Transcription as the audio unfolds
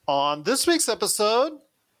On this week's episode,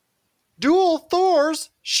 Dual Thors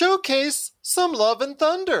showcase some love and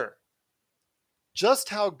thunder. Just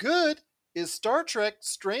how good is Star Trek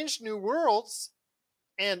Strange New Worlds?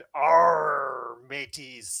 And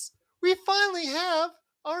mateys, we finally have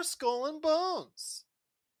our skull and bones.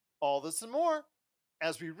 All this and more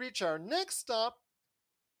as we reach our next stop,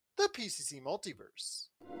 the PCC Multiverse.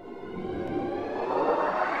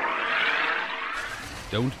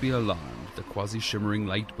 Don't be alarmed. The quasi-shimmering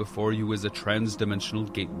light before you is a trans-dimensional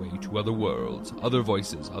gateway to other worlds, other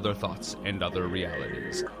voices, other thoughts, and other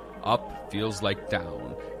realities. Up feels like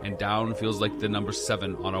down, and down feels like the number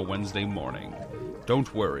 7 on a Wednesday morning.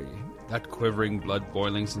 Don't worry. That quivering,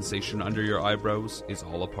 blood-boiling sensation under your eyebrows is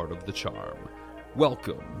all a part of the charm.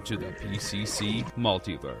 Welcome to the PCC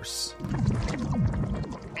Multiverse.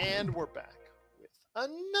 And we're back with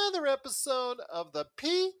another episode of the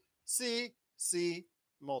PCC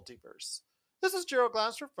Multiverse. This is Gerald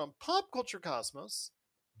Glasser from Pop Culture Cosmos,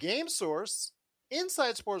 Game Source,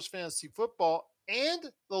 Inside Sports Fantasy Football,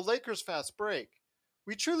 and the Lakers Fast Break.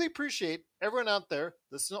 We truly appreciate everyone out there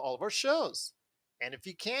listening to all of our shows. And if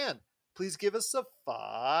you can, please give us a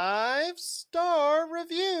 5-star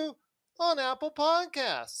review on Apple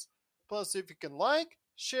Podcasts. Plus, if you can like,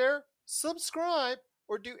 share, subscribe,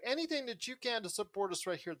 or do anything that you can to support us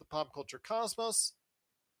right here at the Pop Culture Cosmos.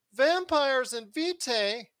 Vampires and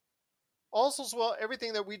Vitae, also as well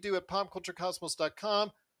everything that we do at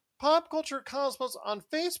popculturecosmos.com, Pop Culture Cosmos on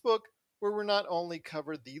Facebook, where we not only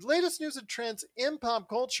cover the latest news and trends in pop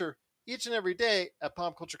culture each and every day at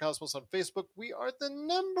Pop Culture Cosmos on Facebook, we are the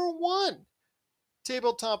 #1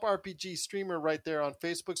 tabletop RPG streamer right there on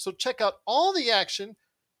Facebook. So check out all the action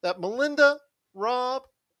that Melinda, Rob,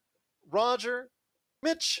 Roger,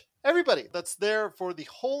 Mitch, everybody that's there for the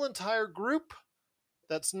whole entire group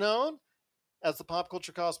that's known as the Pop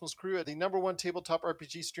Culture Cosmos crew at the #1 tabletop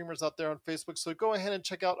RPG streamers out there on Facebook. So go ahead and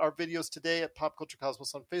check out our videos today at Pop Culture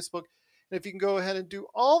Cosmos on Facebook. And if you can go ahead and do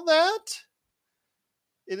all that,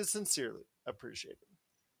 it is sincerely appreciated.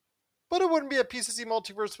 But it wouldn't be a PCC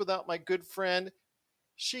Multiverse without my good friend.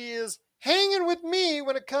 She is hanging with me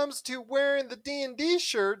when it comes to wearing the D&D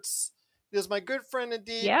shirts. It is my good friend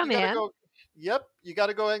indeed. Yeah, man. You got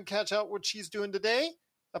to go ahead and catch out what she's doing today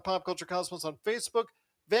at Pop Culture Cosmos on Facebook.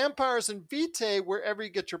 Vampires and Vitae, wherever you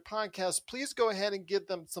get your podcasts, please go ahead and give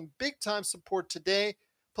them some big-time support today.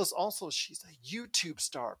 Plus, also, she's a YouTube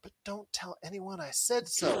star, but don't tell anyone I said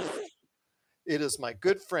so. It is my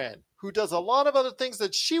good friend who does a lot of other things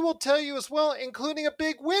that she will tell you as well, including a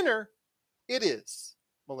big winner. It is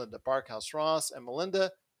Melinda Barkhouse-Ross. And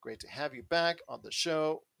Melinda, great to have you back on the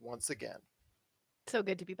show once again. So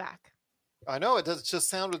good to be back. I know, it does just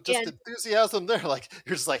sound with just enthusiasm there, like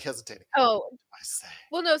you're just like hesitating. Oh, what do I say?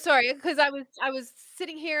 Well, no, sorry, because I was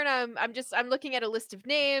sitting here and I'm looking at a list of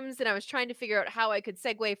names and I was trying to figure out how I could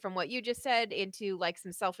segue from what you just said into like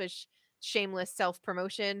some selfish, shameless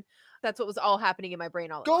self-promotion. That's what was all happening in my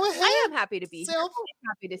brain all at once. Go ahead. I am happy to be here. I'm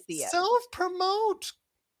happy to see it. Self-promote,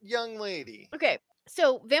 young lady. Okay.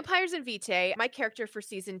 So, Vampires and Vitae, my character for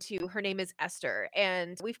season 2, her name is Esther,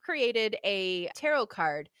 and we've created a tarot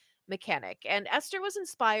card mechanic. And Esther was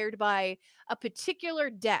inspired by a particular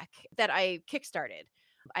deck that I kickstarted.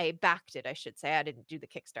 I backed it, I should say. I didn't do the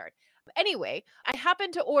kickstart. Anyway, I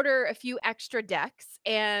happened to order a few extra decks,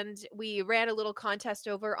 and we ran a little contest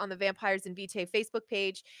over on the Vampires and Vitae Facebook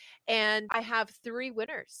page, and I have 3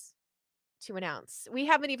 winners to announce. We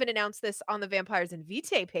haven't even announced this on the Vampires and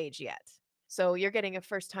Vitae page yet. So you're getting a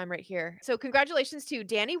first time right here. So congratulations to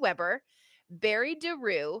Danny Weber, Barry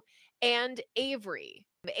DeRue, and Avery.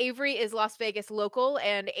 Avery is Las Vegas local,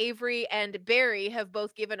 and Avery and Barry have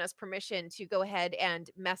both given us permission to go ahead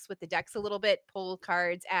and mess with the decks a little bit, pull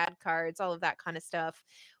cards, add cards, all of that kind of stuff,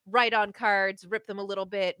 write on cards, rip them a little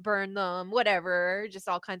bit, burn them, whatever, just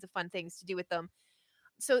all kinds of fun things to do with them.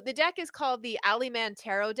 So the deck is called the Alleyman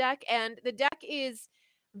Tarot deck, and the deck is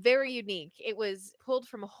very unique. It was pulled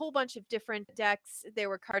from a whole bunch of different decks. There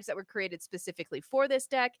were cards that were created specifically for this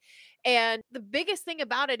deck. And the biggest thing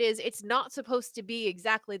about it is it's not supposed to be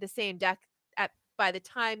exactly the same deck by the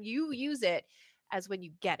time you use it as when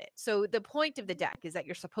you get it. So the point of the deck is that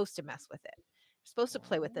you're supposed to mess with it. You're supposed to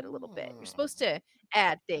play with it a little bit. You're supposed to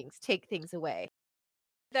add things, take things away.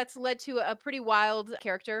 That's led to a pretty wild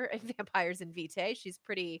character in Vampires and Vitae. She's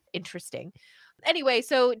pretty interesting. Anyway,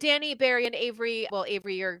 so Danny, Barry, and Avery. Well,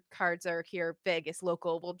 Avery, your cards are here, Vegas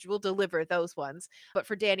local. We'll deliver those ones. But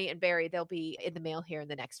for Danny and Barry, they'll be in the mail here in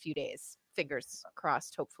the next few days. Fingers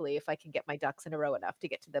crossed, hopefully, if I can get my ducks in a row enough to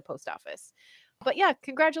get to the post office. But yeah,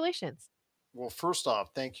 congratulations. Well, first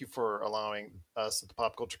off, thank you for allowing us at the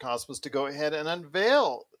Pop Culture Cosmos to go ahead and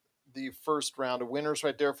unveil the first round of winners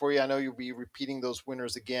right there for you. I know you'll be repeating those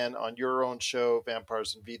winners again on your own show,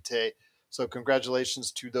 Vampires and Vitae. So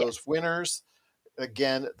congratulations to those winners.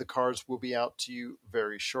 Again, the cards will be out to you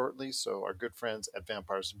very shortly. So our good friends at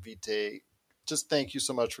Vampires and Vitae, just thank you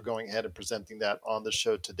so much for going ahead and presenting that on the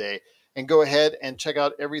show today. And go ahead and check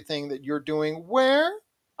out everything that you're doing where?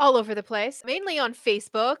 All over the place, mainly on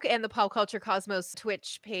Facebook and the Pop Culture Cosmos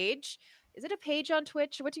Twitch page. Is it a page on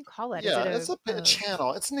Twitch? What do you call it? Yeah, Is it a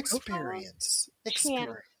channel. It's an profile? experience.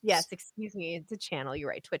 Channel. Yes, excuse me. It's a channel. You're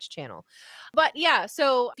right. Twitch channel. But yeah,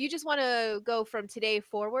 so if you just want to go from today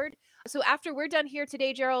forward. So after we're done here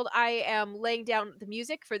today, Gerald, I am laying down the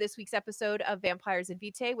music for this week's episode of Vampires and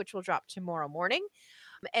Vitae, which will drop tomorrow morning.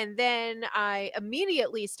 And then I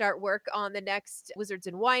immediately start work on the next Wizards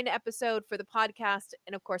and Wine episode for the podcast.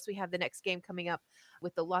 And of course, we have the next game coming up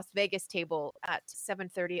with the Las Vegas table at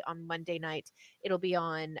 7:30 on Monday night. It'll be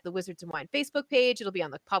on the Wizards and Wine Facebook page. It'll be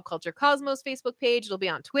on the Pop Culture Cosmos Facebook page. It'll be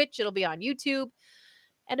on Twitch. It'll be on YouTube.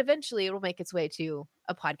 And eventually it'll make its way to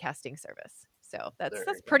a podcasting service. So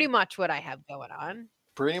that's pretty much what I have going on.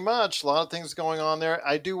 Pretty much. A lot of things going on there.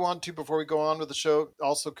 I do want to, before we go on with the show,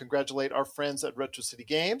 also congratulate our friends at Retro City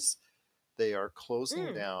Games. They are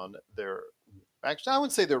closing down their, actually, I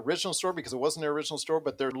wouldn't say their original store because it wasn't their original store,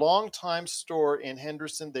 but their longtime store in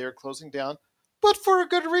Henderson. They are closing down, but for a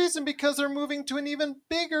good reason, because they're moving to an even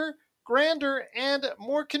bigger, grander, and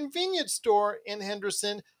more convenient store in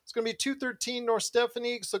Henderson. It's going to be 213 North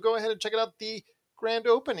Stephanie. So go ahead and check it out. The grand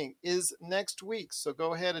opening is next week. So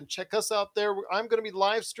go ahead and check us out there. I'm going to be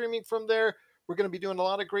live streaming from there. We're going to be doing a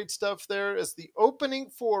lot of great stuff there as the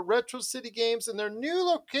opening for Retro City Games in their new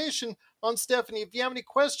location on Stephanie. If you have any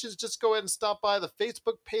questions, just go ahead and stop by the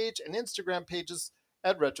Facebook page and Instagram pages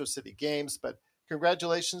at Retro City Games. But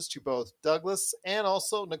congratulations to both Douglas and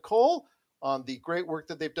also Nicole on the great work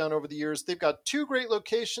that they've done over the years. They've got 2 great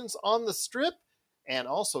locations on the Strip and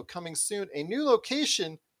also coming soon, a new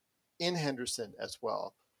location in Henderson as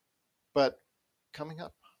well. But coming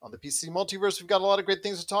up on the PC Multiverse, we've got a lot of great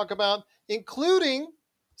things to talk about, including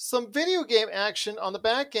some video game action on the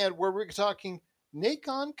back end where we're talking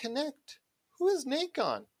Nacon Connect. Who is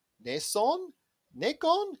Nacon? Nason?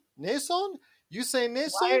 Nacon? Nason? You say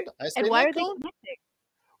Nason, I say Nacon. Why are they connected?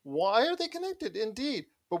 Why are they connected? Indeed.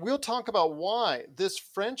 But we'll talk about why this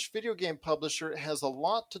French video game publisher has a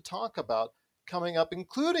lot to talk about coming up,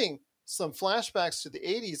 including some flashbacks to the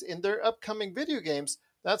 80s in their upcoming video games.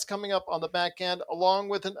 That's coming up on the back end, along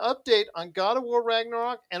with an update on God of War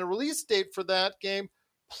Ragnarok and a release date for that game.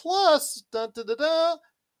 Plus,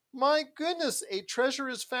 my goodness, a treasure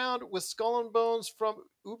is found with Skull and Bones from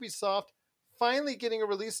Ubisoft finally getting a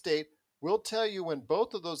release date. We'll tell you when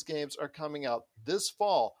both of those games are coming out this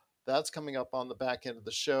fall. That's coming up on the back end of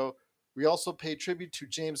the show. We also pay tribute to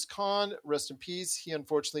James Caan. Rest in peace. He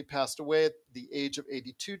unfortunately passed away at the age of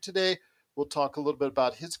 82 today. We'll talk a little bit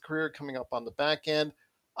about his career coming up on the back end.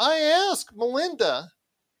 I asked Melinda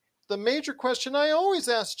the major question I always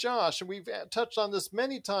ask Josh, and we've touched on this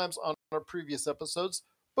many times on our previous episodes,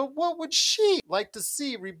 but what would she like to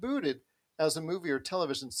see rebooted as a movie or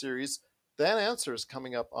television series? That answer is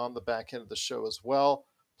coming up on the back end of the show as well,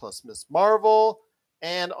 plus Miss Marvel.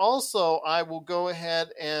 And also, I will go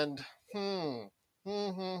ahead and I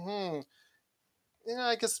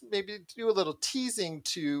guess maybe do a little teasing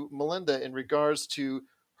to Melinda in regards to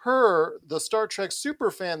her, the Star Trek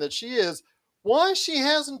superfan that she is, why she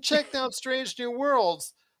hasn't checked out Strange New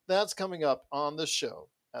Worlds. That's coming up on the show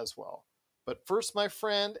as well. But first, my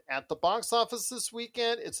friend, at the box office this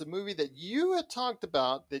weekend, it's a movie that you had talked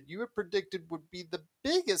about, that you had predicted would be the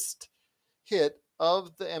biggest hit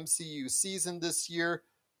of the MCU season this year.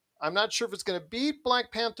 I'm not sure if it's going to be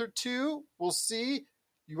Black Panther 2. We'll see.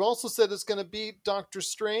 You also said it's going to be Doctor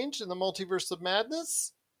Strange in the Multiverse of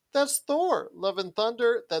Madness. That's Thor, Love and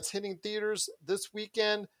Thunder. That's hitting theaters this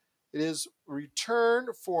weekend. It is return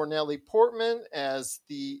for Natalie Portman as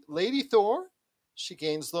the Lady Thor. She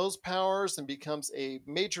gains those powers and becomes a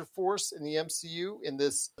major force in the MCU in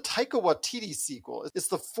this Taika Waititi sequel. It's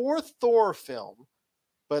the 4th Thor film,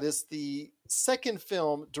 but it's the 2nd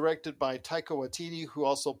film directed by Taika Waititi, who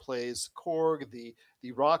also plays Korg, the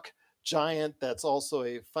rock giant that's also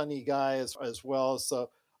a funny guy as well. So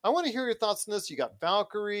I want to hear your thoughts on this. You got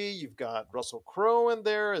Valkyrie, you've got Russell Crowe in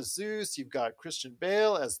there as Zeus, you've got Christian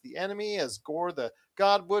Bale as the enemy, as Gore the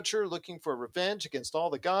God Butcher, looking for revenge against all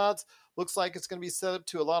the gods. Looks like it's going to be set up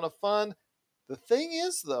to a lot of fun. The thing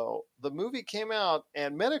is, though, the movie came out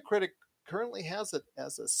and Metacritic currently has it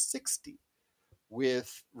as a 60,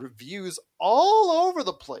 with reviews all over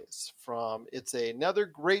the place, from it's another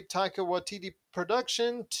great Taika Waititi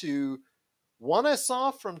production to One I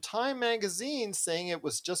saw from Time magazine saying it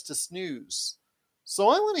was just a snooze. So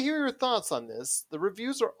I want to hear your thoughts on this. The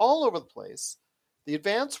reviews are all over the place. The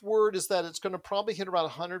advance word is that it's going to probably hit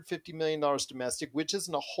around $150 million domestic, which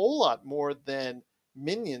isn't a whole lot more than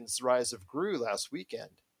Minions Rise of Gru last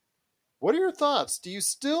weekend. What are your thoughts? Do you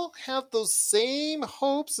still have those same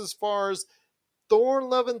hopes as far as Thor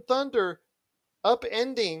Love and Thunder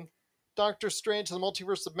upending Doctor Strange and the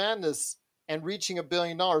Multiverse of Madness and reaching $1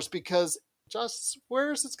 billion? Because Josh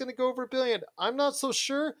swears it's going to go over $1 billion. I'm not so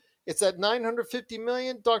sure. It's at $950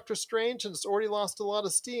 million, Doctor Strange, and it's already lost a lot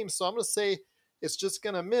of steam. So I'm going to say it's just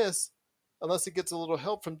going to miss unless it gets a little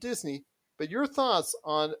help from Disney. But your thoughts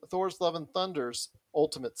on Thor's Love and Thunder's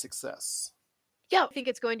ultimate success? Yeah, I think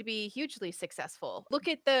it's going to be hugely successful. Look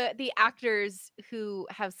at the actors who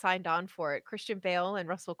have signed on for it. Christian Bale and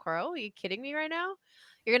Russell Crowe. Are you kidding me right now?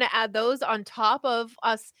 You're going to add those on top of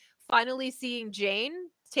us finally seeing Jane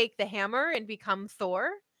take the hammer and become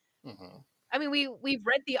Thor? Mm-hmm. I mean, we've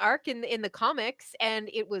read the arc in the comics, and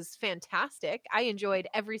it was fantastic. I enjoyed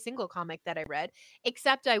every single comic that I read,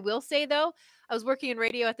 except I will say, though, I was working in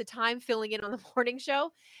radio at the time, filling in on the morning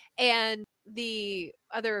show, and the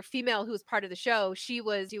other female who was part of the show, she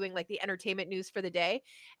was doing like the entertainment news for the day,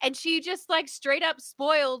 and she just like straight up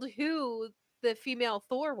spoiled who the female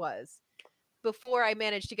Thor was before I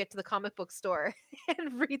managed to get to the comic book store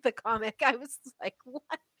and read the comic. I was like, what?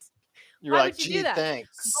 You're Why like, would you gee, do that?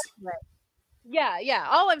 thanks. Yeah.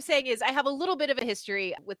 All I'm saying is I have a little bit of a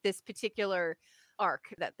history with this particular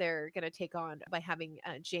arc that they're going to take on by having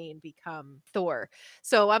Jane become Thor.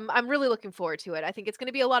 So I'm really looking forward to it. I think it's going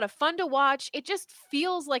to be a lot of fun to watch. It just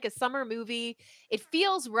feels like a summer movie. It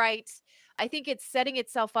feels right. I think it's setting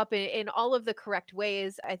itself up in all of the correct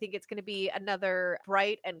ways. I think it's going to be another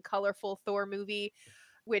bright and colorful Thor movie,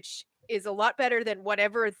 which is a lot better than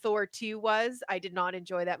whatever Thor 2 was. I did not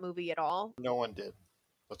enjoy that movie at all. No one did.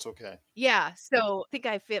 That's okay. Yeah, so I think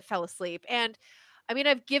I fell asleep. And I mean,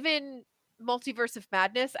 I've given Multiverse of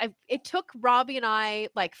Madness. It took Robbie and I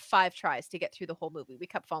like 5 tries to get through the whole movie. We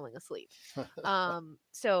kept falling asleep.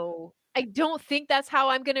 So I don't think that's how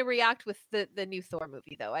I'm going to react with the new Thor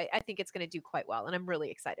movie, though. I think it's going to do quite well, and I'm really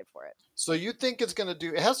excited for it. So you think it's going to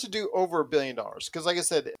do? It has to do over $1 billion because, like I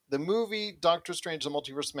said, the movie Doctor Strange: The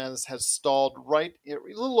Multiverse of Madness has stalled right a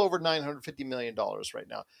little over $950 million right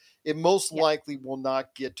now. It most likely will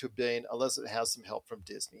not get to $1 billion unless it has some help from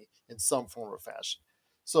Disney in some form or fashion.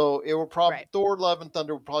 So it will probably Thor: Love and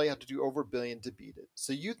Thunder will probably have to do over $1 billion to beat it.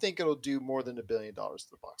 So you think it'll do more than $1 billion at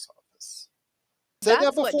the box office? Said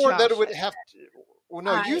that before that it would have to. Well,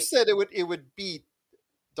 no, you said it would beat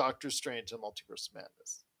Doctor Strange and Multiverse of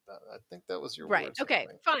Madness. I think that was your words. Okay,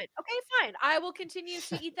 fine. I will continue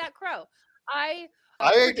to eat that crow. I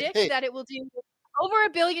predict that it will do over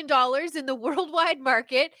 $1 billion in the worldwide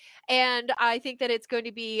market, and I think that it's going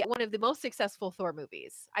to be one of the most successful Thor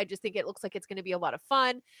movies. I just think it looks like it's going to be a lot of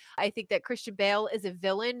fun. I think that Christian Bale as a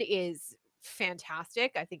villain is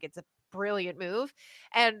fantastic. I think it's a brilliant move,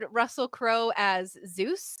 and Russell Crowe as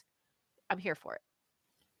Zeus, I'm here for it.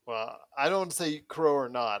 Well, I don't say Crow or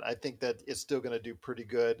not. I think that it's still going to do pretty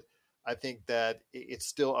good. I think that it's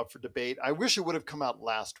still up for debate. I wish it would have come out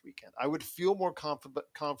last weekend. I would feel more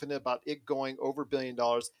confident about it going over $1 billion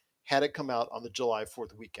had it come out on the July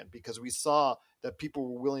 4th weekend, because we saw that people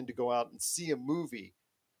were willing to go out and see a movie,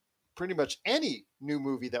 pretty much any new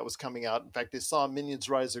movie that was coming out. In fact, they saw Minions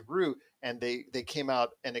Rise of Gru, and they came out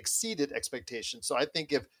and exceeded expectations. So I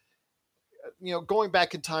think if, going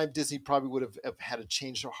back in time, Disney probably would have had a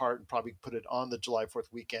change of heart and probably put it on the July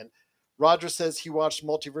 4th weekend. Roger says he watched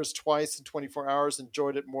Multiverse twice in 24 hours,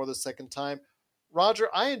 enjoyed it more the second time. Roger,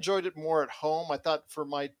 I enjoyed it more at home. I thought for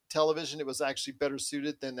my television, it was actually better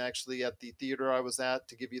suited than actually at the theater I was at,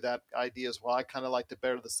 to give you that idea as well. I kind of liked it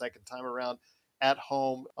better the second time around at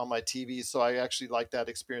home on my TV. So I actually like that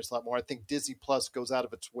experience a lot more. I think Disney Plus goes out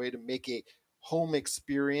of its way to make a home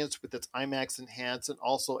experience with its IMAX enhanced and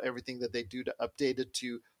also everything that they do to update it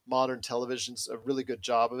to modern televisions, a really good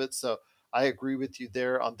job of it. So I agree with you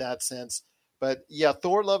there on that sense. But yeah,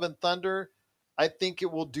 Thor: Love and Thunder, I think it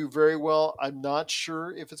will do very well. I'm not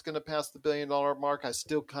sure if it's going to pass the $1 billion mark. I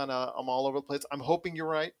still I'm all over the place. I'm hoping you're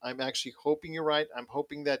right. I'm actually hoping you're right. I'm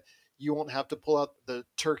hoping that you won't have to pull out the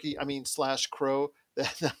turkey, / crow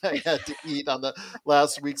that I had to eat on the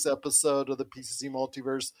last week's episode of the PCC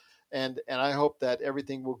Multiverse. And I hope that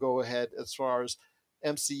everything will go ahead as far as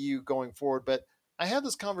MCU going forward. But I had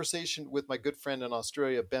this conversation with my good friend in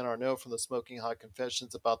Australia, Ben Arnault from the Smoking Hot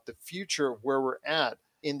Confessions, about the future of where we're at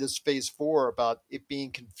in this phase 4, about it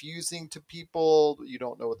being confusing to people. You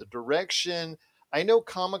don't know the direction. I know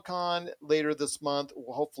Comic-Con later this month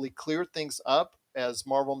will hopefully clear things up as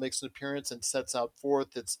Marvel makes an appearance and sets out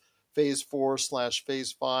forth its Phase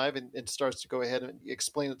 4/Phase 5 and starts to go ahead and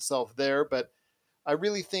explain itself there. But I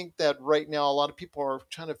really think that right now a lot of people are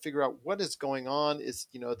trying to figure out what is going on. Is,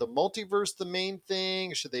 the multiverse the main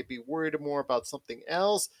thing? Should they be worried more about something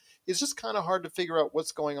else? It's just kind of hard to figure out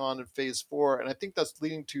what's going on in Phase 4, and I think that's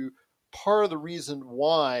leading to part of the reason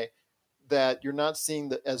why that you're not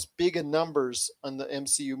seeing as big a numbers on the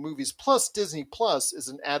MCU movies. Plus, Disney Plus is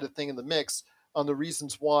an added thing in the mix on the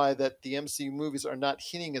reasons why that the MCU movies are not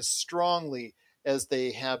hitting as strongly as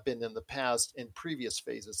they have been in the past in previous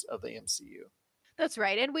phases of the MCU. That's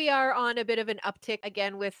right. And we are on a bit of an uptick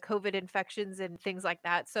again with COVID infections and things like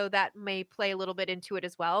that. So that may play a little bit into it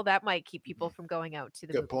as well. That might keep people from going out to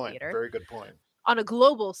the Good movie point. theater. Very good point. On a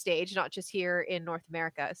global stage, not just here in North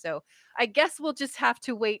America. So I guess we'll just have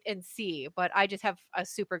to wait and see. But I just have a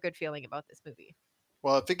super good feeling about this movie.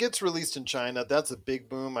 Well, if it gets released in China, that's a big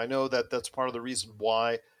boom. I know that that's part of the reason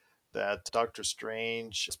why that Doctor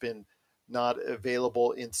Strange has been not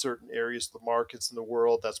available in certain areas of the markets in the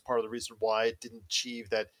world. That's part of the reason why it didn't achieve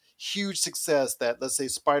that huge success that, let's say,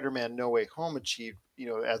 Spider-Man No Way Home achieved,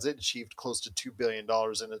 as it achieved close to $2 billion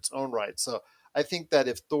in its own right. So I think that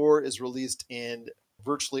if Thor is released in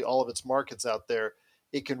virtually all of its markets out there,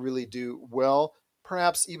 it can really do well,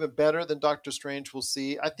 perhaps even better than Doctor Strange. We'll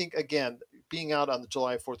see. I think, again, being out on the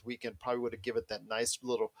July 4th weekend probably would have given it that nice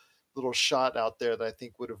little shot out there that I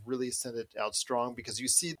think would have really sent it out strong, because you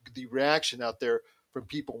see the reaction out there from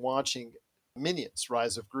people watching Minions: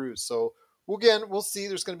 Rise of Gru. So we'll see.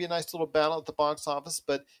 There's going to be a nice little battle at the box office.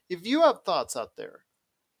 But if you have thoughts out there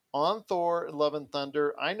on Thor: Love and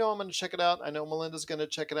Thunder, I know I'm going to check it out. I know Melinda's going to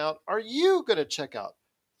check it out. Are you going to check out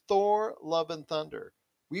Thor: Love and Thunder?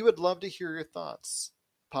 We would love to hear your thoughts.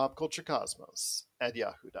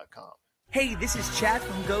 PopCultureCosmos@yahoo.com. Hey, this is Chad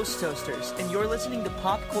from Ghost Toasters, and you're listening to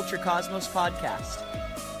Pop Culture Cosmos Podcast.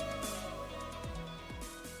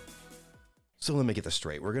 So let me get this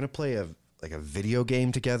straight. We're going to play a video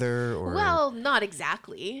game together, or? Well, not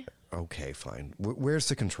exactly. Okay, fine. Where's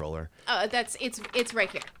the controller? It's right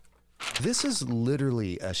here. This is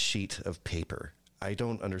literally a sheet of paper. I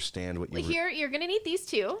don't understand what You're going to need these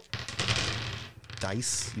two.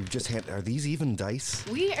 Dice? Are these even dice?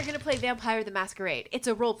 We are going to play Vampire the Masquerade. It's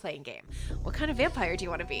a role-playing game. What kind of vampire do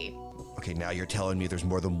you want to be? Okay, now you're telling me there's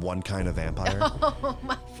more than one kind of vampire? Oh,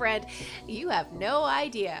 my friend, you have no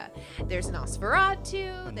idea. There's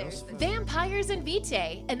Nosferatu, there's Vampires and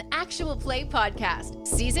Vitae, an actual play podcast.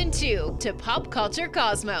 Season 2 to Pop Culture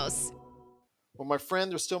Cosmos. Well, my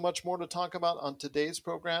friend, there's still much more to talk about on today's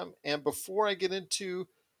program. And before I get into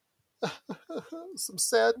some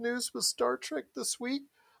sad news with Star Trek this week,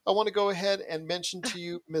 I want to go ahead and mention to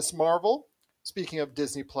you Miss Marvel. Speaking of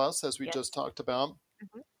Disney Plus, as we just talked about,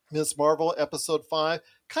 Miss Marvel episode 5,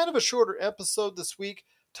 kind of a shorter episode this week,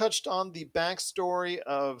 touched on the backstory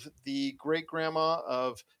of the great grandma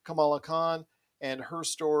of Kamala Khan and her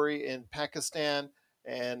story in Pakistan,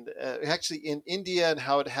 and actually in India, and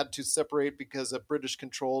how it had to separate because a British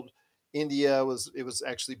controlled India was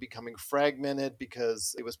actually becoming fragmented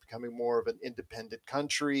because it was becoming more of an independent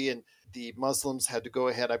country, and the Muslims had to go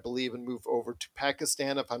ahead, I believe, and move over to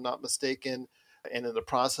Pakistan, if I'm not mistaken. And in the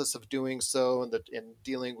process of doing so, and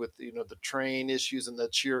dealing with the train issues and the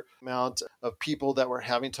sheer amount of people that were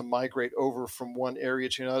having to migrate over from one area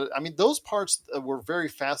to another, I mean, those parts were very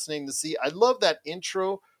fascinating to see. I love that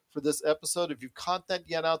intro for this episode. If you've caught that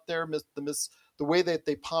yet out there, the way that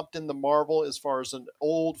they popped in the Marvel as far as an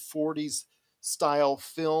old 40s style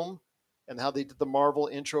film and how they did the Marvel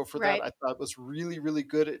intro for that, I thought was really, really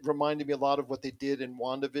good. It reminded me a lot of what they did in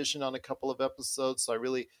WandaVision on a couple of episodes. So I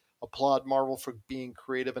really applaud Marvel for being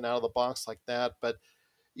creative and out of the box like that. But,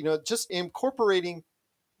 just incorporating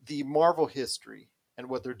the Marvel history and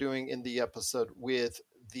what they're doing in the episode with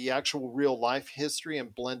the actual real life history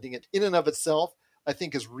and blending it in and of itself, I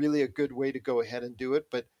think is really a good way to go ahead and do it.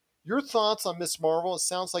 But your thoughts on Miss Marvel? It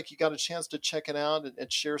sounds like you got a chance to check it out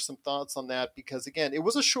and share some thoughts on that, because, again, it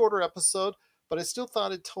was a shorter episode, but I still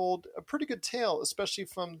thought it told a pretty good tale, especially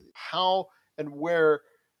from how and where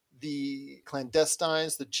the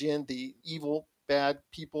clandestines, the jinn, the evil, bad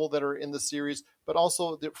people that are in the series, but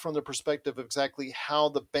also from the perspective of exactly how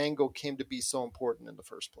the Bango came to be so important in the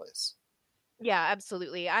first place. Yeah,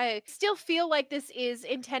 absolutely. I still feel like this is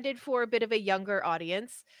intended for a bit of a younger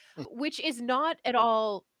audience, which is not at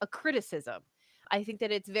all a criticism. I think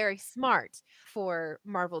that it's very smart for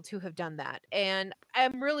Marvel to have done that, and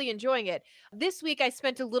I'm really enjoying it. This week I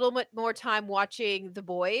spent a little bit more time watching The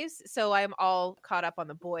Boys, so I'm all caught up on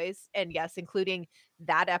The Boys, and yes, including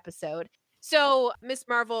that episode. So, Miss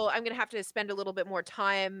Marvel, I'm going to have to spend a little bit more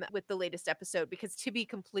time with the latest episode because, to be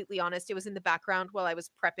completely honest, it was in the background while I was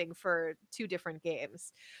prepping for 2 different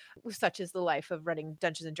games, such is the life of running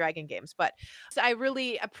Dungeons and Dragon games. But so I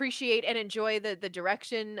really appreciate and enjoy the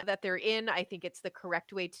direction that they're in. I think it's the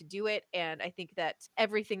correct way to do it, and I think that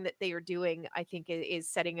everything that they are doing, I think, is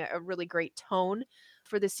setting a really great tone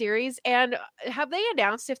for the series. And have they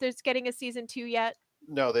announced if there's getting a season 2 yet?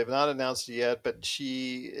 No, they've not announced it yet, but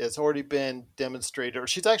she has already been demonstrated, or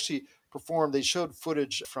she's actually performed. They showed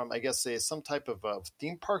footage from, I guess, some type of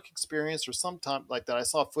theme park experience or some time like that. I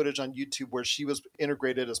saw footage on YouTube where she was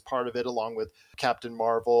integrated as part of it, along with Captain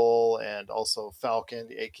Marvel and also Falcon,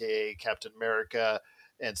 aka Captain America,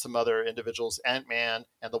 and some other individuals, Ant-Man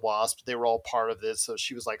and the Wasp. They were all part of this, so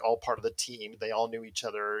she was like all part of the team. They all knew each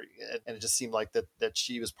other, and it just seemed like that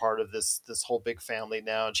she was part of this whole big family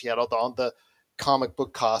now. And she had all the comic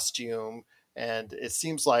book costume, and it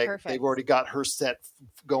seems like Perfect. they've already got her set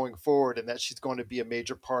going forward, and that she's going to be a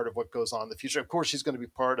major part of what goes on in the future. Of course, she's going to be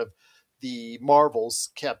part of the Marvels,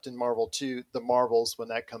 Captain Marvel 2, the Marvels, when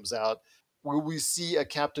that comes out. Will we see a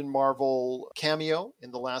Captain Marvel cameo in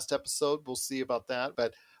the last episode? We'll see about that,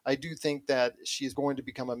 but I do think that she's going to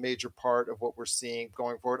become a major part of what we're seeing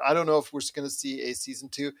going forward. I don't know if we're going to see a season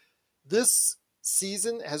 2. This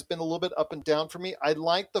season has been a little bit up and down for me. I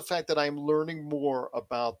like the fact that I'm learning more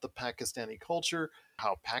about the Pakistani culture,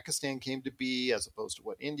 how Pakistan came to be as opposed to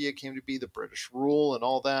what India came to be, the British rule and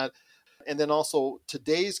all that. And then also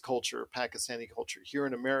today's culture, Pakistani culture here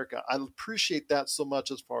in America. I appreciate that so much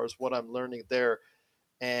as far as what I'm learning there.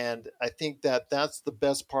 And I think that that's the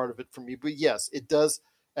best part of it for me. But yes, it does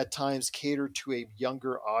at times cater to a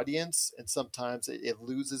younger audience. And sometimes it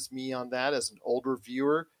loses me on that as an older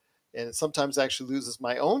viewer. And it sometimes actually loses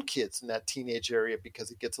my own kids in that teenage area because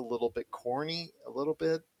it gets a little bit corny, a little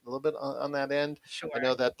bit on that end. Sure. I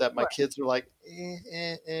know that my kids are like,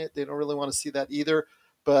 they don't really want to see that either.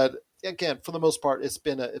 But again, for the most part, it's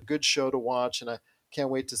been a good show to watch, and I can't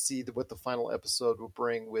wait to see what the final episode will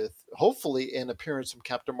bring with, hopefully, an appearance from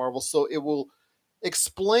Captain Marvel. So it will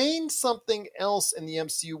explain something else in the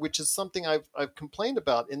MCU, which is something I've complained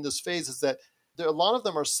about in this phase, is that a lot of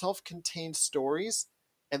them are self-contained stories,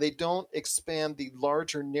 and they don't expand the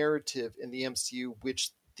larger narrative in the MCU,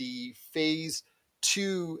 which the phase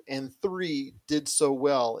 2 and 3 did so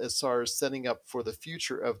well as far as setting up for the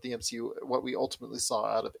future of the MCU, what we ultimately saw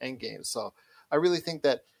out of Endgame. So I really think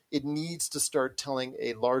that it needs to start telling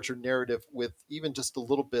a larger narrative with even just the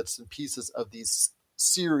little bits and pieces of these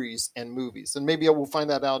series and movies. And maybe we'll find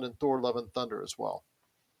that out in Thor: Love and Thunder as well.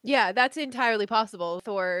 Yeah, that's entirely possible.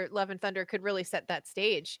 Thor: Love and Thunder could really set that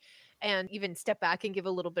stage and even step back and give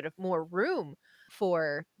a little bit of more room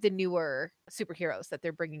for the newer superheroes that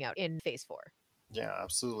they're bringing out in Phase 4. Yeah,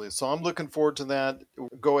 absolutely. So I'm looking forward to that. We'll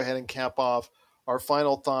go ahead and cap off our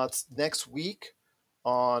final thoughts next week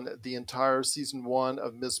on the entire season 1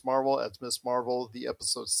 of Miss Marvel. As Miss Marvel, the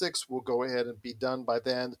episode 6 will go ahead and be done by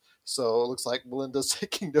then. So it looks like Melinda's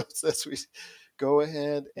taking notes as we go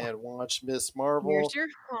ahead and watch Miss Marvel. Here's your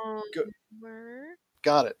homework.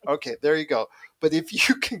 Got it. Okay, there you go. But if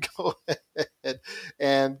you can go ahead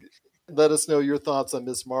and let us know your thoughts on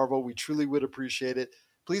Miss Marvel, we truly would appreciate it.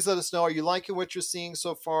 Please let us know, are you liking what you're seeing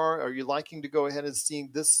so far? Are you liking to go ahead and seeing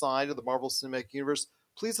this side of the Marvel Cinematic Universe?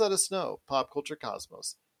 Please let us know.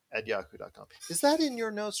 popculturecosmos@yahoo.com. Is that in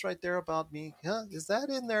your notes right there about me? Huh? Is that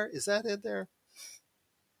in there? Is that in there?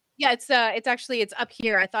 Yeah, it's up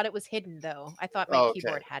here. I thought it was hidden though. I thought my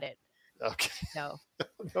keyboard had it. Okay. No.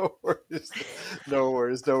 No worries. No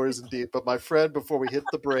worries indeed. But my friend, before we hit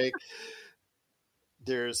the break,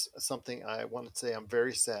 there's something I want to say. I'm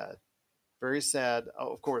very sad. Very sad.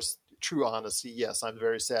 Oh, of course, true honesty. Yes, I'm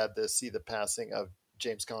very sad to see the passing of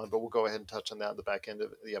James Gunn, but we'll go ahead and touch on that at the back end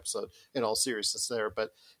of the episode in all seriousness there.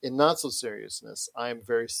 But in not so seriousness, I am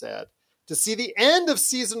very sad to see the end of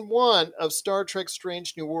season 1 of Star Trek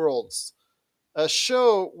Strange New Worlds, a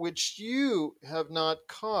show which you have not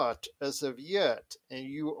caught as of yet, and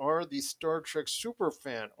you are the Star Trek super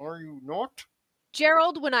fan, are you not?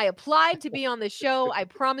 Gerald, when I applied to be on the show, I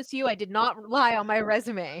promise you I did not rely on my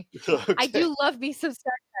resume. Okay. I do love me some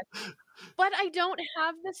Star Trek, but I don't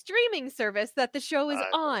have the streaming service that the show is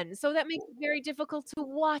on, so that makes it very difficult to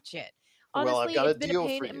watch it. Honestly, Well, I've got it's a been deal a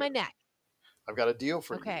pain for in you. my neck. I've got a deal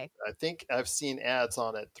for you. Okay. I think I've seen ads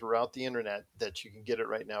on it throughout the internet that you can get it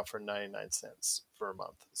right now for 99 cents for a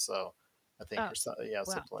month. So I think something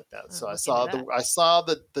like that. So I saw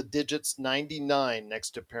the digits 99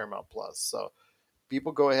 next to Paramount Plus. So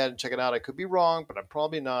people go ahead and check it out. I could be wrong, but I'm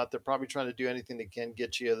probably not. They're probably trying to do anything they can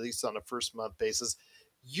get you at least on a first month basis.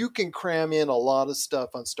 you can cram in a lot of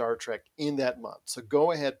stuff on Star Trek in that month. So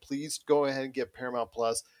go ahead, please go ahead and get Paramount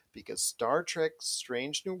Plus, because Star Trek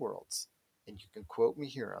Strange New Worlds, and you can quote me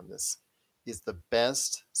here on this, is the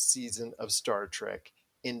best season of Star Trek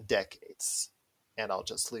in decades. And I'll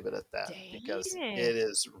just leave it at that because it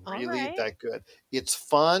is really that good. It's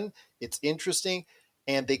fun, it's interesting,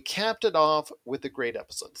 and they capped it off with a great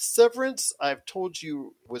episode. Severance, I've told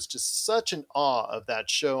you, was just such an awe of that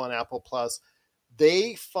show on Apple Plus.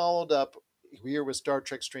 They followed up here with Star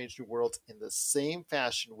Trek Strange New Worlds in the same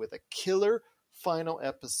fashion with a killer final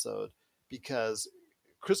episode, because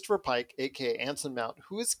Christopher Pike, aka Anson Mount,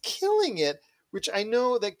 who is killing it, which I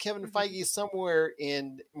know that Kevin Feige somewhere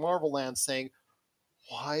in Marvel Land saying,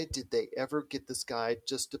 why did they ever get this guy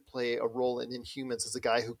just to play a role in Inhumans as a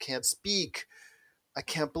guy who can't speak? I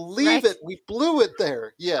can't believe it. We blew it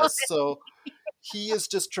there. Yes. So he is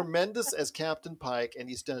just tremendous as Captain Pike, and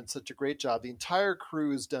he's done such a great job. The entire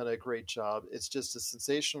crew has done a great job. It's just a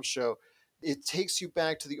sensational show. It takes you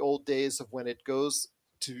back to the old days of when it goes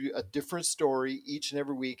to a different story each and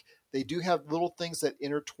every week. They do have little things that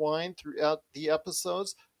intertwine throughout the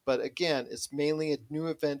episodes, but again, it's mainly a new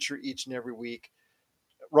adventure each and every week.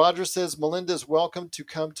 Roger says, Melinda is welcome to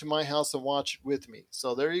come to my house and watch it with me.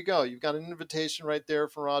 So there you go. You've got an invitation right there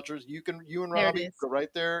from Roger. You and Robbie go right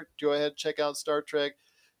there. Go ahead, check out Star Trek.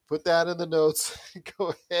 Put that in the notes.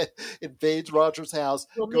 Go ahead, invade Roger's house.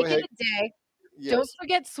 We'll go make ahead. it a day. Yes. Don't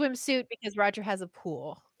forget swimsuit, because Roger has a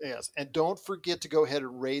pool. Yes, and don't forget to go ahead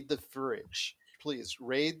and raid the fridge. Please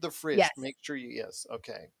raid the fridge. Yes. Make sure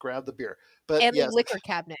okay. Grab the beer. But and yes, the liquor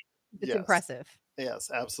cabinet. It's impressive. Yes,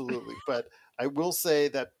 absolutely. But I will say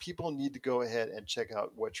that people need to go ahead and check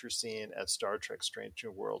out what you're seeing at Star Trek Strange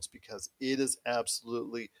New Worlds, because it is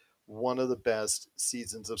absolutely one of the best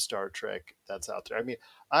seasons of Star Trek that's out there. I mean,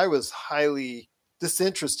 I was highly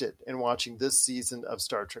disinterested in watching this season of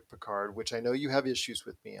Star Trek Picard, which I know you have issues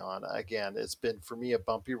with me on. Again, it's been, for me, a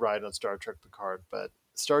bumpy ride on Star Trek Picard, but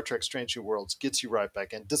Star Trek Strange New Worlds gets you right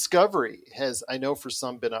back in. Discovery has, I know for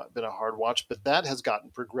some, been a hard watch, but that has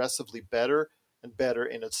gotten progressively better and better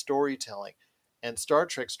in its storytelling. And Star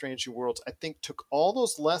Trek Strange New Worlds, I think, took all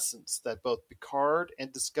those lessons that both Picard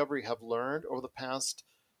and Discovery have learned over the past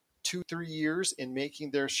 2-3 years in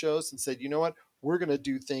making their shows and said, you know what, we're going to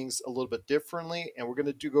do things a little bit differently, and we're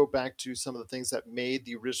going to go back to some of the things that made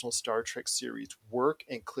the original Star Trek series work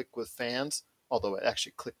and click with fans, although it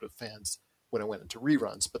actually clicked with fans when it went into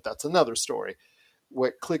reruns, but that's another story.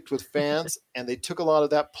 What clicked with fans, and they took a lot of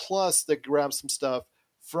that, plus they grabbed some stuff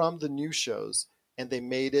from the new shows, and they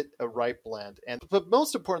made it a right blend. And the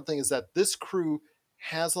most important thing is that this crew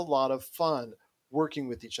has a lot of fun working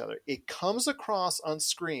with each other. It comes across on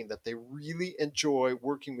screen that they really enjoy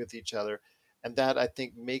working with each other, and that, I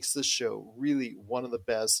think, makes the show really one of the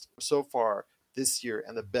best so far this year,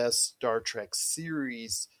 and the best Star Trek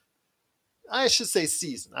series. I should say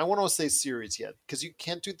season. I want to say series yet, because you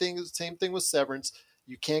can't do the same thing with Severance.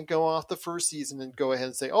 You can't go off the first season and go ahead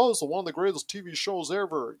and say, oh, it's one of the greatest TV shows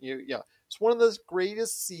ever. It's one of the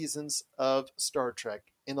greatest seasons of Star Trek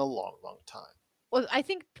in a long, long time. Well, I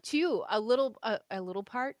think too, a little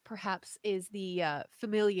part perhaps is the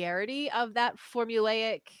familiarity of that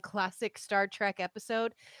formulaic classic Star Trek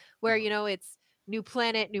episode, where it's new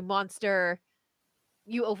planet, new monster,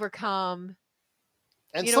 you overcome.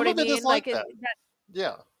 And you know some what of I it mean? is like that.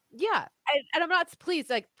 Yeah. Yeah. And I'm not, please,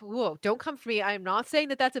 like, whoa, don't come for me. I'm not saying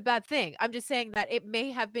that that's a bad thing. I'm just saying that it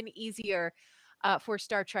may have been easier for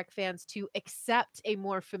Star Trek fans to accept a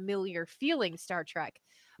more familiar feeling Star Trek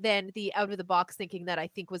than the out of the box thinking that I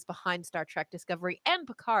think was behind Star Trek Discovery and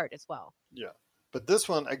Picard as well. Yeah. But this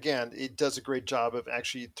one, again, it does a great job of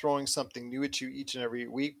actually throwing something new at you each and every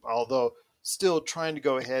week, although still trying to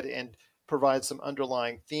go ahead and provide some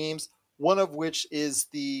underlying themes, one of which is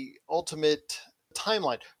the ultimate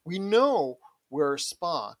timeline. We know where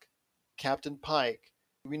Spock, Captain Pike,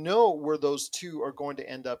 we know where those two are going to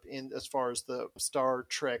end up in as far as the Star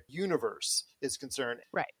Trek universe is concerned.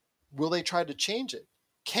 Right. Will they try to change it?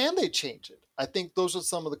 Can they change it? I think those are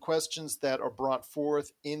some of the questions that are brought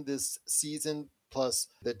forth in this season, plus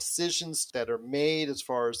the decisions that are made as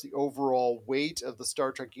far as the overall weight of the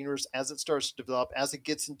Star Trek universe as it starts to develop, as it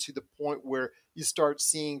gets into the point where you start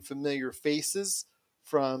seeing familiar faces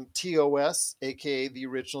from TOS, aka the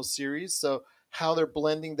original series. So how they're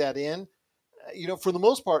blending that in, for the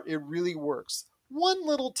most part, it really works. One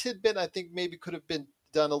little tidbit I think maybe could have been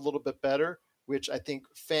done a little bit better, which I think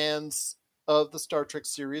fans of the Star Trek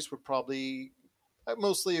series would probably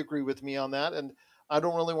mostly agree with me on that. And I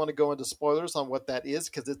don't really want to go into spoilers on what that is,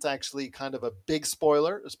 because it's actually kind of a big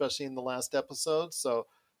spoiler, especially in the last episode. So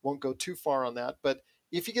won't go too far on that. But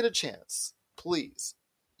if you get a chance, please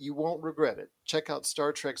You won't regret it. Check out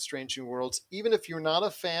Star Trek Strange New Worlds. Even if you're not a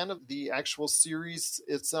fan of the actual series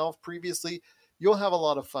itself previously, you'll have a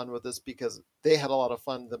lot of fun with this because they had a lot of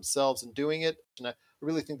fun themselves in doing it. And I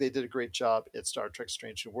really think they did a great job at Star Trek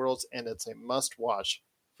Strange New Worlds, and it's a must-watch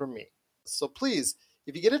for me. So please,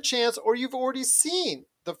 if you get a chance or you've already seen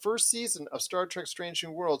the first season of Star Trek Strange New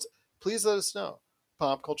Worlds, please let us know.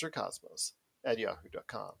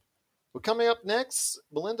 popculturecosmos@yahoo.com. Well, coming up next,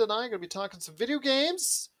 Melinda and I are going to be talking some video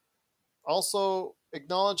games, also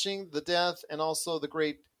acknowledging the death and also the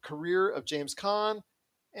great career of James Caan.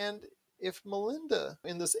 And if Melinda,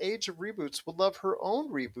 in this age of reboots, would love her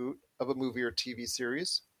own reboot of a movie or TV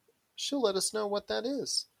series, she'll let us know what that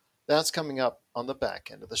is. That's coming up on the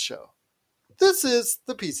back end of the show. This is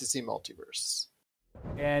the PCC Multiverse.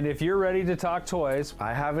 And if you're ready to talk toys,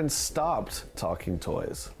 I haven't stopped talking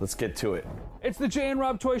toys. Let's get to it. it's the Jay and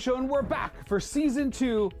Rob Toy Show, and we're back for season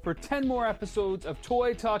 2 for 10 more episodes of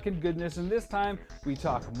toy talking goodness. And this time we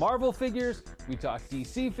talk Marvel figures, we talk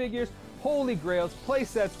DC figures, holy grails, play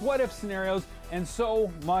sets, what if scenarios, and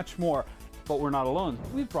so much more. But we're not alone.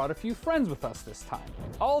 We've brought a few friends with us this time.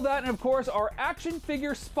 All that and of course our action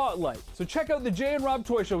figure spotlight. So check out the Jay and Rob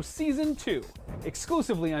Toy Show season 2,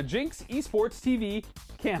 exclusively on Jinx Esports TV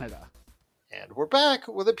Canada. And we're back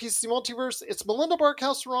with a PCC Multiverse. It's Melinda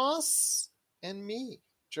Barkhouse Ross and me,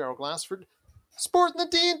 Gerald Glassford, sporting the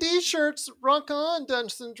D&D shirts. Rock on,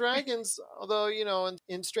 Dungeons & Dragons. Although, you know,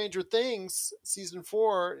 in Stranger Things, Season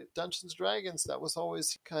 4, Dungeons & Dragons, that was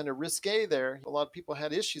always kind of risque there. A lot of people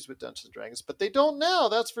had issues with Dungeons & Dragons, but they don't now,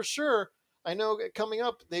 that's for sure. I know coming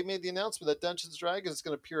up, they made the announcement that Dungeons & Dragons is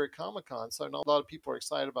going to appear at Comic-Con, so I know a lot of people are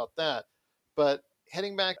excited about that. But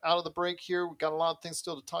heading back out of the break here, we've got a lot of things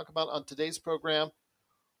still to talk about on today's program.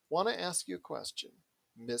 Want to ask you a question,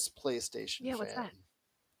 Miss PlayStation fan. What's that?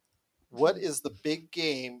 What is the big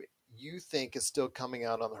game you think is still coming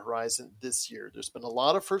out on the horizon this year? There's been a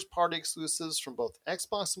lot of first-party exclusives from both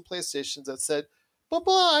Xbox and PlayStation that said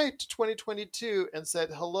bye-bye to 2022 and said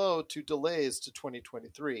hello to delays to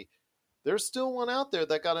 2023. There's still one out there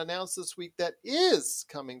that got announced this week that is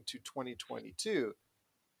coming to 2022.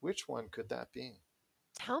 Which one could that be?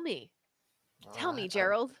 Tell me. All Tell me, right,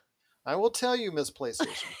 Gerald. I will tell you, Miss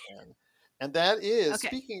PlayStation fan. And that is, Okay.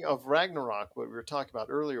 speaking of Ragnarok, what we were talking about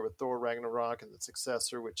earlier with Thor Ragnarok and the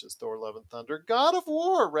successor, which is Thor Love and Thunder, God of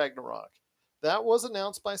War Ragnarok. That was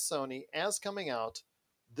announced by Sony as coming out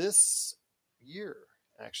this year,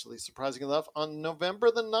 actually, surprisingly enough, on November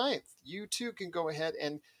the 9th. You too can go ahead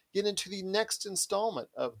and get into the next installment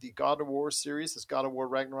of the God of War series, as God of War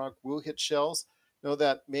Ragnarok will hit shelves. I know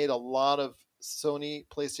that made a lot of Sony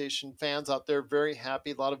PlayStation fans out there very happy.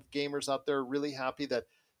 A lot of gamers out there really happy that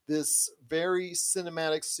this very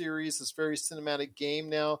cinematic series, this very cinematic game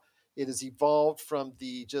now, it has evolved from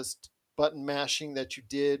the just button mashing that you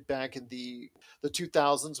did back in the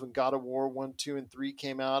 2000s when God of War 1, 2, and 3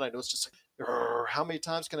 came out. I know it's just, how many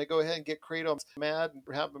times can I go ahead and get Kratos mad and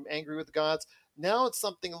have him angry with the gods? Now it's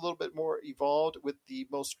something a little bit more evolved with the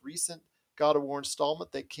most recent God of War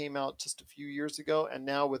installment that came out just a few years ago. And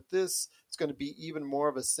now with this, it's going to be even more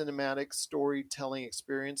of a cinematic storytelling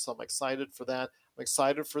experience. So I'm excited for that. I'm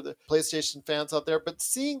excited for the PlayStation fans out there. But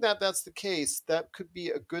seeing that that's the case, that could be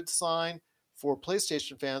a good sign for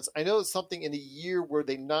PlayStation fans. I know it's something in a year where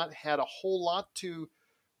they not had a whole lot to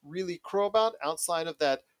really crow about outside of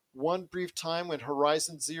that one brief time when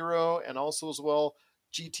Horizon Zero and also as well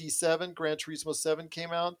GT7, Gran Turismo 7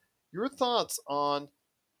 came out. Your thoughts on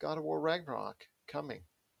God of War Ragnarok coming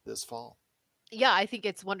this fall? Yeah, I think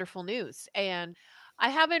it's wonderful news. And I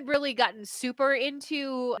haven't really gotten super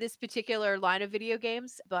into this particular line of video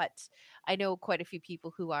games, but I know quite a few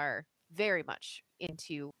people who are very much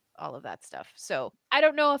into all of that stuff. So I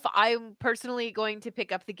don't know if I'm personally going to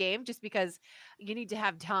pick up the game just because you need to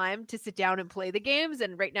have time to sit down and play the games.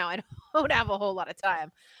 And right now I don't have a whole lot of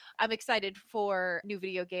time. I'm excited for new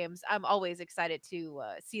video games. I'm always excited to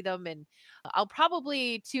see them. And I'll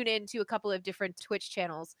probably tune into a couple of different Twitch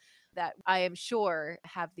channels that I am sure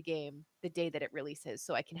have the game the day that it releases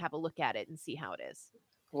so I can have a look at it and see how it is.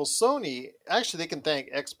 Well, Sony, actually they can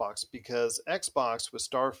thank Xbox because Xbox with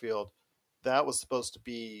Starfield, that was supposed to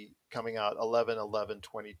be coming out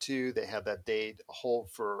 11/11/22. They had that date hold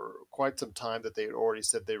for quite some time that they had already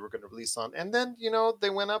said they were going to release on. And then, you know, they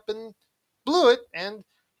went up and blew it and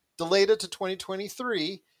delayed it to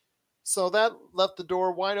 2023. So that left the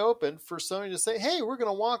door wide open for Sony to say, hey, we're going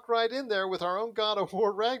to walk right in there with our own God of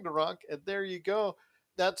War Ragnarok. And there you go.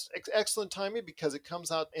 That's excellent timing because it comes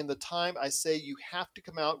out in the time I say you have to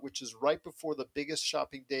come out, which is right before the biggest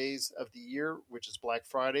shopping days of the year, which is Black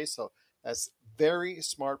Friday. So that's very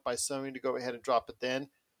smart by Sony to go ahead and drop it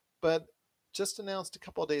then. But just announced a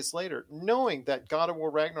couple of days later, knowing that God of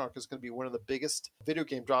War Ragnarok is going to be one of the biggest video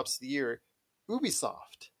game drops of the year,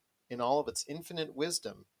 Ubisoft, in all of its infinite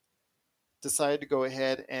wisdom, decided to go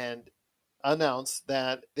ahead and announce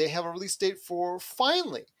that they have a release date for,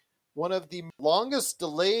 finally, one of the longest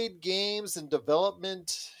delayed games in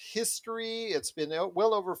development history. It's been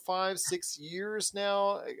well over 5-6 years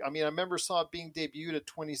now. I mean, I remember saw it being debuted at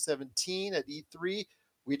 2017 at E3,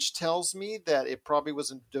 which tells me that it probably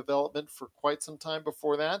was in development for quite some time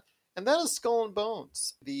before that. And that is Skull and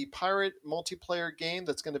Bones, the pirate multiplayer game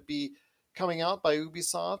that's going to be coming out by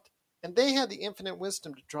Ubisoft. And they had the infinite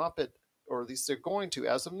wisdom to drop it, or at least they're going to,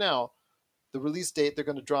 as of now. The release date they're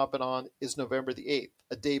going to drop it on is November the 8th,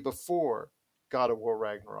 a day before God of War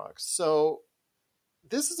Ragnarok. So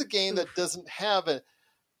this is a game that doesn't have a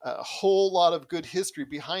whole lot of good history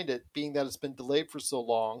behind it, being that it's been delayed for so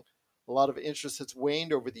long. A lot of interest has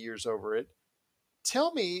waned over the years over it.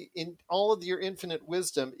 Tell me, in all of your infinite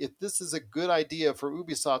wisdom, if this is a good idea for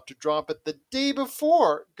Ubisoft to drop it the day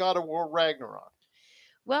before God of War Ragnarok.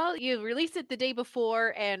 Well, you release it the day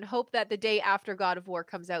before and hope that the day after God of War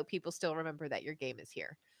comes out, people still remember that your game is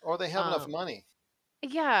here. Or they have enough money.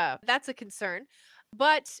 Yeah, that's a concern.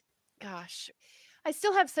 But gosh, I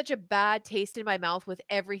still have such a bad taste in my mouth with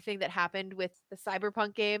everything that happened with the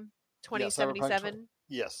Cyberpunk game 2077.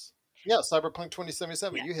 Yes. Yeah, Cyberpunk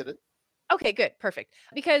 2077. Yeah. You hit it. Okay, good. Perfect.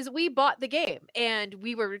 Because we bought the game and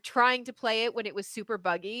we were trying to play it when it was super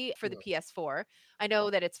buggy for the PS4. I know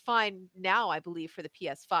that it's fine now, I believe, for the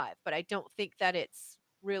PS5, but I don't think that it's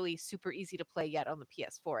really super easy to play yet on the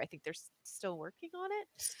PS4. I think they're still working on it.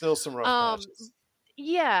 Still some rough patches.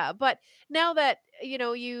 Yeah, but now that,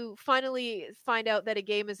 you finally find out that a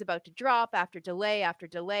game is about to drop after delay, after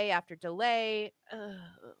delay, after delay,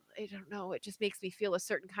 I don't know. It just makes me feel a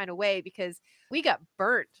certain kind of way because we got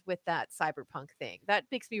burnt with that Cyberpunk thing. That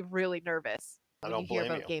makes me really nervous when you hear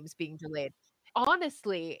about games being delayed.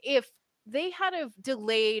 Honestly, if they had have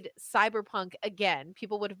delayed Cyberpunk again,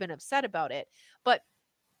 people would have been upset about it. But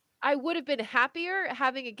I would have been happier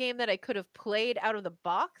having a game that I could have played out of the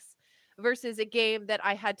box versus a game that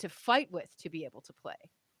I had to fight with to be able to play.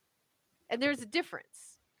 And there's a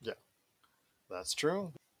difference. Yeah, that's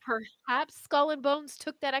true. Perhaps Skull and Bones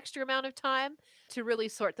took that extra amount of time to really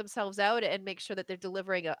sort themselves out and make sure that they're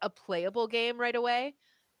delivering a playable game right away.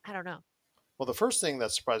 I don't know. Well, the first thing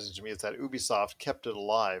that's surprising to me is that Ubisoft kept it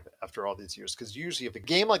alive after all these years. Because usually if a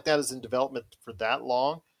game like that is in development for that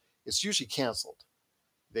long, it's usually canceled.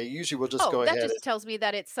 They usually will just go ahead. That just tells me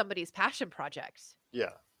that it's somebody's passion project.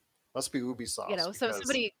 Yeah. Must be Ubisoft. So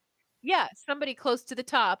somebody close to the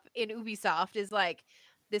top in Ubisoft is like,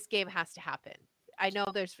 this game has to happen. I know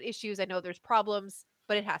there's issues, I know there's problems,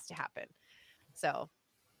 but it has to happen. So,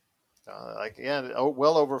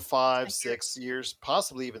 well over 5-6 years,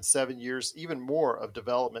 possibly even 7 years, even more of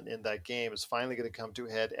development in that game is finally going to come to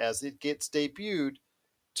a head as it gets debuted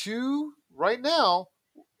to, right now,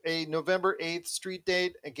 a November 8th street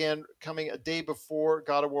date, again, coming a day before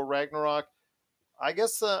God of War Ragnarok. I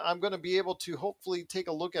guess I'm going to be able to hopefully take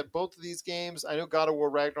a look at both of these games. I know God of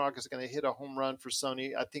War Ragnarok is going to hit a home run for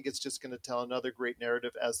Sony. I think it's just going to tell another great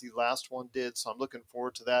narrative as the last one did, so I'm looking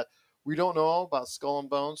forward to that. We don't know about Skull and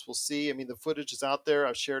Bones. We'll see. I mean, the footage is out there.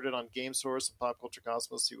 I've shared it on Game Source and Pop Culture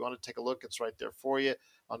Cosmos. So you want to take a look, it's right there for you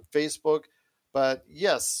on Facebook. But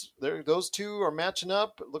yes, those two are matching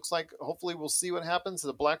up. It looks like hopefully we'll see what happens at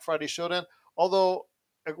the Black Friday Showdown. Although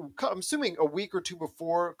I'm assuming a week or two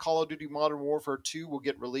before Call of Duty Modern Warfare 2 will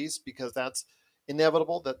get released, because that's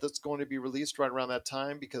inevitable that that's going to be released right around that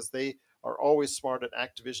time, because they are always smart at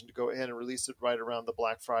Activision to go ahead and release it right around the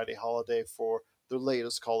Black Friday holiday for their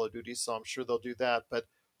latest Call of Duty. So I'm sure they'll do that. But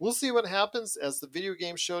we'll see what happens as the video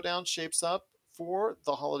game showdown shapes up for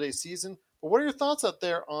the holiday season. But what are your thoughts out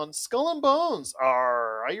there on Skull and Bones?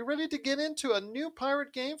 Are you ready to get into a new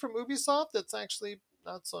pirate game from Ubisoft that's actually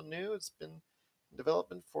not so new? It's been in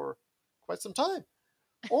development for quite some time.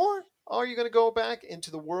 Or are you going to go back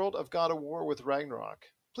into the world of God of War with Ragnarok?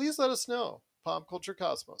 Please let us know.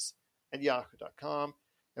 PopCultureCosmos at yahoo.com.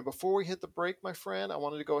 And before we hit the break, my friend, I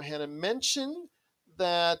wanted to go ahead and mention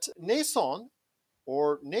that Nacon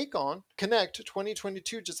Connect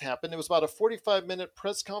 2022 just happened. It was about a 45-minute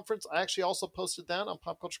press conference. I actually also posted that on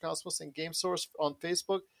Pop Culture Cosmos and Game Source on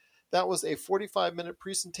Facebook. That was a 45-minute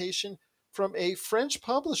presentation from a French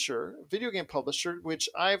publisher, video game publisher, which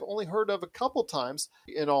I've only heard of a couple times,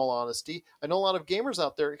 in all honesty. I know a lot of gamers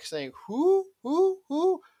out there saying, who?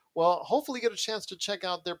 Well, hopefully get a chance to check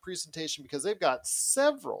out their presentation, because they've got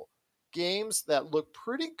several games that look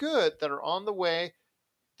pretty good that are on the way.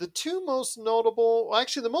 The two most notable, well,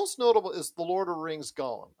 actually, the most notable is The Lord of the Rings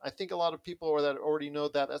Gollum. I think a lot of people that already know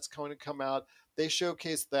that that's going to come out. They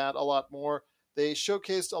showcased that a lot more. They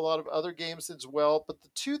showcased a lot of other games as well, but the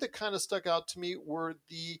two that kind of stuck out to me were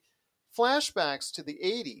the flashbacks to the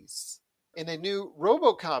 80s in a new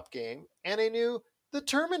RoboCop game and a new The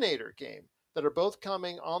Terminator game that are both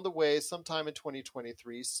coming on the way sometime in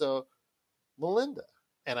 2023. So, Melinda,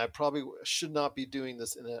 and I probably should not be doing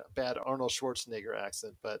this in a bad Arnold Schwarzenegger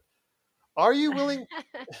accent, but are you willing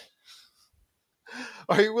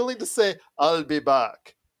to say, I'll be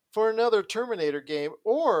back for another Terminator game,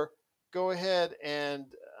 or go ahead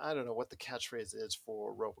and, I don't know what the catchphrase is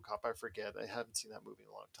for RoboCop. I forget. I haven't seen that movie in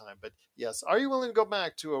a long time. But yes, are you willing to go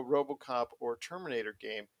back to a RoboCop or Terminator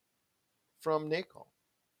game from Nacon?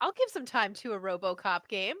 I'll give some time to a RoboCop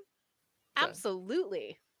game. Okay.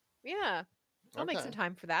 Absolutely. Yeah. I'll make some Okay.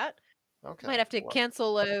 time for that. Okay. Might have to Well,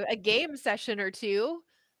 cancel a game session or two.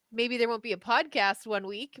 Maybe there won't be a podcast one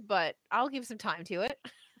week, but I'll give some time to it.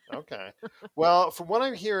 okay. Well, from what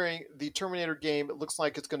I'm hearing, the Terminator game, it looks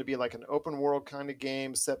like it's going to be like an open world kind of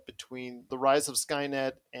game set between the rise of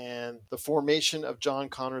Skynet and the formation of John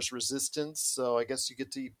Connor's resistance. So I guess you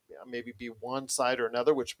get to maybe be one side or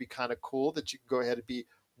another, which would be kind of cool that you can go ahead and be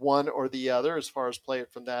one or the other as far as play it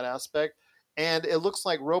from that aspect. And it looks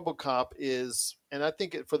like RoboCop is, and I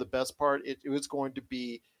think for the best part, it was going to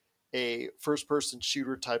be a first-person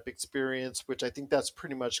shooter type experience, which I think that's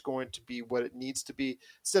pretty much going to be what it needs to be,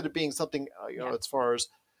 instead of being something, as far as,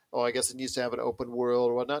 I guess it needs to have an open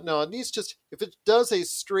world or whatnot. No, it needs just, if it does a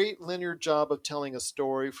straight linear job of telling a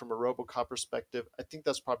story from a RoboCop perspective, I think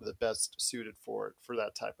that's probably the best suited for it, for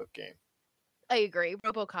that type of game. I agree.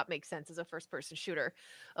 RoboCop makes sense as a first-person shooter,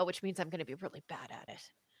 which means I'm going to be really bad at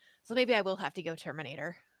it. So maybe I will have to go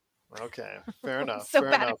Terminator. Okay, fair enough. So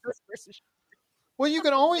fair bad enough. at first-person shooter. Well, you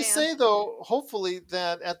can always Man. say, though, hopefully,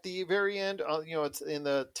 that at the very end, it's in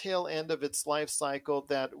the tail end of its life cycle,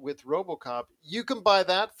 that with RoboCop, you can buy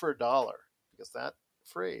that for $1, because that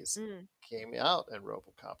phrase came out in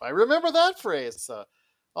RoboCop. I remember that phrase. So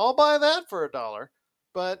I'll buy that for $1.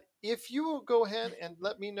 But if you will go ahead and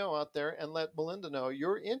let me know out there, and let Melinda know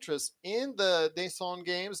your interest in the Nacon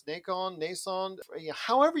games, Nacon,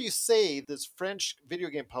 however you say this French video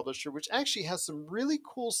game publisher, which actually has some really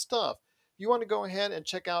cool stuff. You want to go ahead and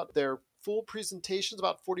check out their full presentations,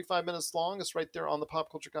 about 45 minutes long. It's right there on the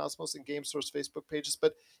Pop Culture Cosmos and Game Source Facebook pages.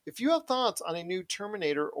 But if you have thoughts on a new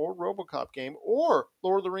Terminator or RoboCop game or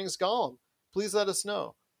Lord of the Rings Gollum, please let us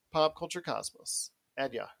know.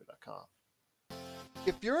 popculturecosmos@yahoo.com.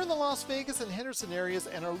 If you're in the Las Vegas and Henderson areas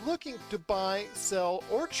and are looking to buy, sell,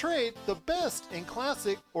 or trade the best in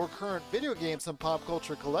classic or current video games and pop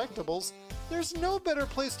culture collectibles, there's no better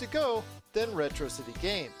place to go than Retro City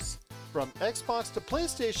Games. From Xbox to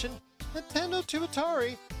PlayStation, Nintendo to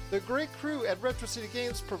Atari, the great crew at Retro City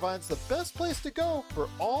Games provides the best place to go for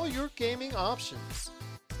all your gaming options.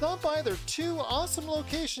 Stop by their two awesome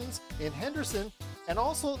locations in Henderson and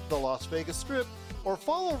also the Las Vegas Strip, or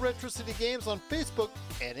follow Retro City Games on Facebook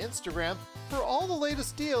and Instagram for all the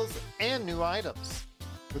latest deals and new items.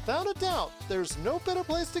 Without a doubt, there's no better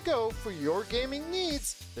place to go for your gaming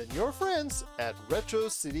needs than your friends at Retro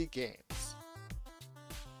City Games.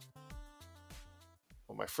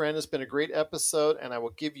 Well, my friend, it's been a great episode, and I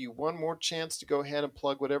will give you one more chance to go ahead and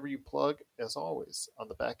plug whatever you plug, as always, on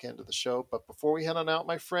the back end of the show. But before we head on out,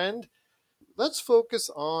 my friend, let's focus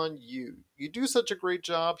on you. You do such a great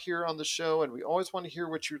job here on the show, and we always want to hear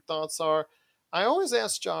what your thoughts are. I always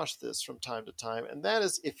ask Josh this from time to time, and that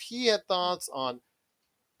is if he had thoughts on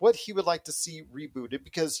what he would like to see rebooted,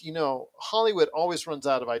 because, Hollywood always runs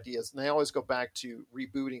out of ideas, and they always go back to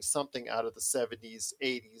rebooting something out of the 70s,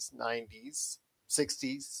 80s, 90s,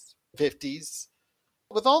 60s, 50s.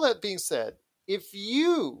 With all that being said, if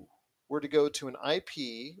you were to go to an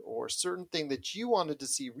IP or a certain thing that you wanted to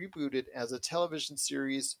see rebooted as a television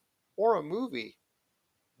series or a movie,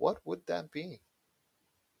 what would that be?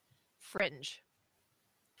 Fringe.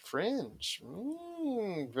 Fringe.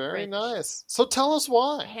 Very Fringe. Nice. So tell us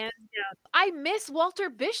why. Hands down. I miss Walter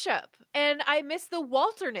Bishop, and I miss the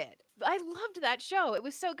Walternate. I loved that show. It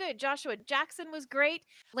was so good. Joshua Jackson was great.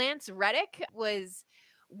 Lance Reddick was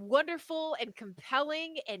wonderful and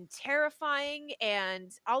compelling and terrifying,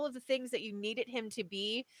 and all of the things that you needed him to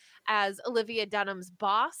be as Olivia Dunham's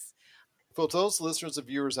boss. For those listeners and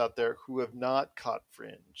viewers out there who have not caught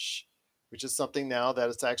Fringe, which is something now that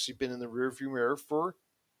it's actually been in the rearview mirror for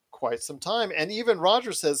quite some time. And even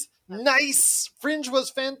Roger says, nice! Fringe was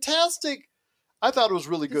fantastic! I thought it was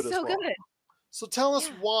really good as well. Good. So tell us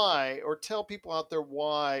why, or tell people out there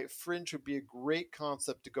why Fringe would be a great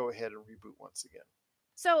concept to go ahead and reboot once again.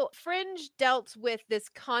 So Fringe dealt with this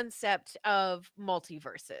concept of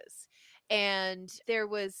multiverses. And there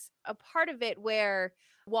was a part of it where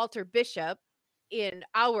Walter Bishop in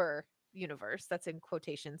our universe, that's in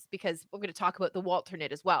quotations because we're going to talk about the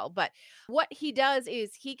Walternate as well. But what he does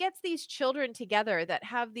is he gets these children together that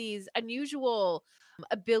have these unusual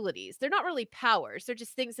abilities. They're not really powers, they're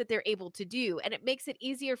just things that they're able to do. And it makes it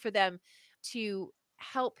easier for them to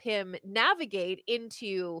help him navigate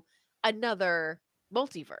into another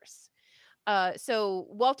multiverse. So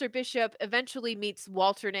Walter Bishop eventually meets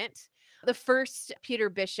Walternate. The first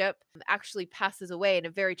Peter Bishop actually passes away in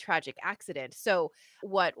a very tragic accident. So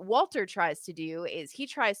what Walter tries to do is he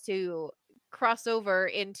tries to cross over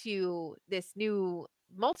into this new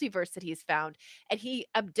multiverse that he's found, and he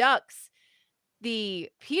abducts the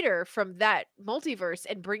Peter from that multiverse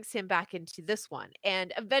and brings him back into this one.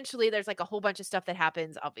 And eventually there's like a whole bunch of stuff that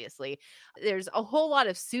happens, obviously. There's a whole lot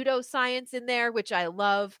of pseudoscience in there, which I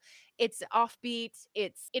love. It's offbeat,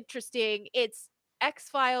 it's interesting, it's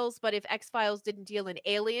X-Files, but if X-Files didn't deal in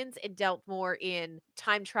aliens, it dealt more in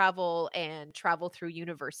time travel and travel through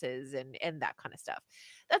universes and that kind of stuff.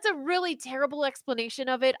 That's a really terrible explanation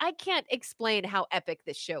of it. I can't explain how epic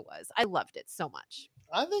this show was. I loved it so much.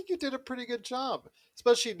 I think you did a pretty good job,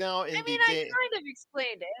 especially now in I mean, the I game. kind of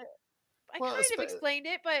explained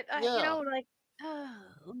it. But yeah. you know, like,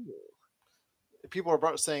 People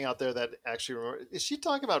are saying out there that actually remember, is she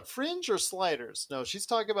talking about Fringe or Sliders? No, she's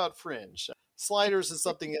talking about Fringe. Sliders is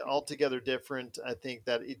something altogether different. I think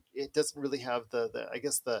that it doesn't really have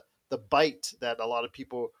the bite that a lot of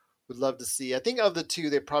people would love to see. I think of the two,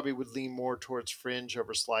 they probably would lean more towards Fringe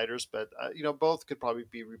over Sliders, but both could probably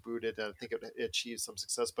be rebooted, and I think it would achieve some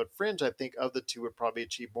success. But Fringe, I think of the two, would probably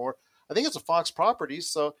achieve more. I think it's a Fox property,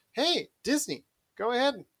 so hey, Disney, go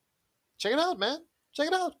ahead and check it out, man. Check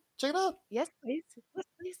it out. Check it out. yes, please.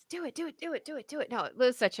 Please do it. No, it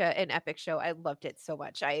was such an epic show. I loved it so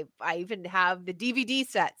much. I even have the DVD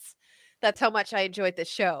sets. That's how much I enjoyed the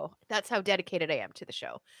show. That's how dedicated I am to the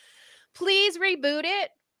show. Please reboot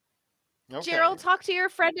it. Okay. Gerald, talk to your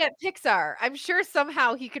friend at Pixar. I'm sure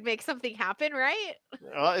somehow he could make something happen, right?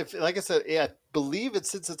 If, like I said, I believe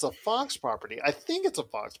since it's a Fox property. I think it's a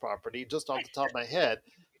Fox property, just off the top of my head,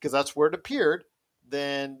 because that's where it appeared.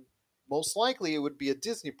 Then most likely it would be a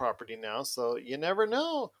Disney property now. So you never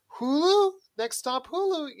know. Hulu, next stop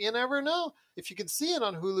Hulu. You never know. If you can see it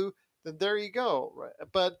on Hulu, then there you go. Right?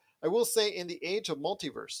 But I will say, in the age of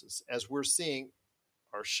multiverses, as we're seeing,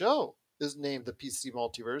 our show is named the PC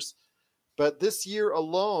Multiverse. But this year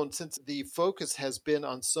alone, since the focus has been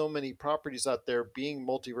on so many properties out there being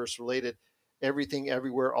multiverse related, Everything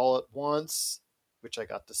Everywhere All at Once, which I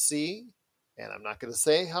got to see, and I'm not going to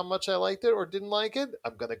say how much I liked it or didn't like it.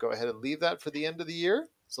 I'm going to go ahead and leave that for the end of the year.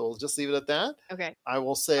 So we'll just leave it at that. Okay. I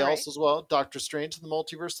will say All right. also as well, Doctor Strange in the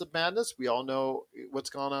Multiverse of Madness. We all know what's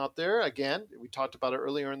gone out there. Again, we talked about it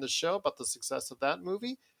earlier in the show about the success of that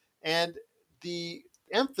movie. And the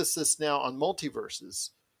emphasis now on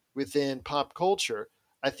multiverses within pop culture,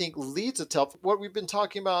 I think, leads itself what we've been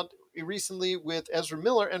talking about recently with Ezra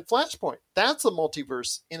Miller and Flashpoint. That's a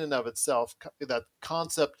multiverse in and of itself, that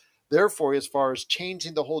concept. Therefore, as far as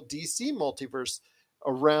changing the whole DC multiverse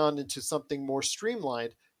around into something more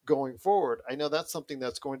streamlined going forward, I know that's something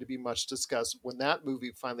that's going to be much discussed when that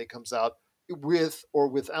movie finally comes out, with or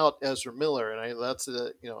without Ezra Miller. And that's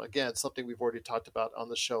again, something we've already talked about on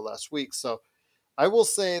the show last week. So I will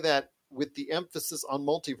say that with the emphasis on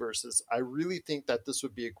multiverses, I really think that this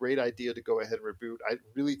would be a great idea to go ahead and reboot. I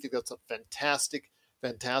really think that's a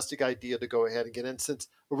fantastic idea to go ahead and get in, since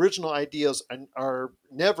original ideas are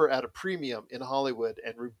never at a premium in Hollywood,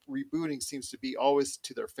 and rebooting seems to be always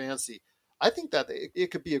to their fancy. I think that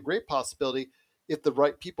it could be a great possibility if the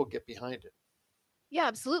right people get behind it. Yeah,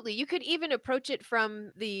 absolutely. You could even approach it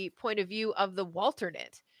from the point of view of the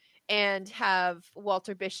Walternate and have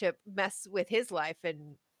Walter Bishop mess with his life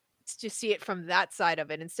and just see it from that side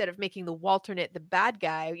of it, instead of making the Walternate the bad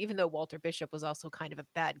guy, even though Walter Bishop was also kind of a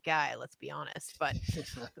bad guy, let's be honest. But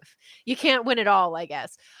you can't win it all, I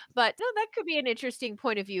guess. But no, that could be an interesting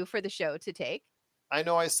point of view for the show to take. I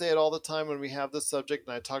know I say it all the time when we have this subject,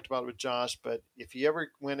 and I talked about it with Josh, but if he ever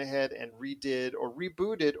went ahead and redid or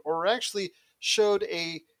rebooted or actually showed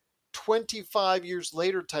a 25 years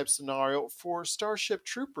later type scenario for Starship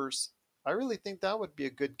Troopers, I really think that would be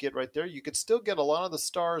a good get right there. You could still get a lot of the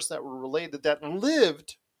stars that were related, that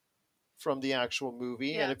lived from the actual movie.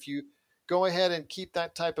 Yeah. And if you go ahead and keep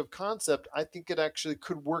that type of concept, I think it actually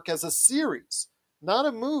could work as a series, not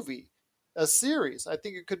a movie, a series. I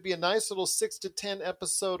think it could be a nice little 6 to 10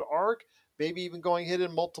 episode arc, maybe even going ahead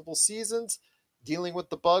in multiple seasons, dealing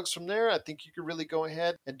with the bugs from there. I think you could really go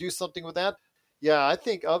ahead and do something with that. Yeah, I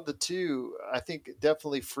think of the two, I think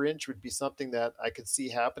definitely Fringe would be something that I could see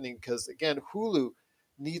happening because, again, Hulu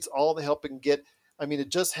needs all the help it can get. I mean, it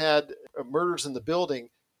just had Murders in the Building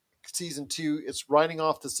season 2. It's riding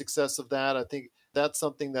off the success of that. I think that's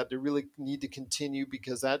something that they really need to continue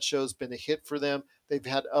because that show's been a hit for them. They've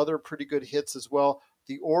had other pretty good hits as well.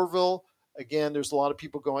 The Orville, again, there's a lot of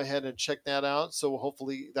people go ahead and check that out. So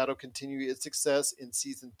hopefully that'll continue its success in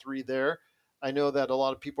season 3 there. I know that a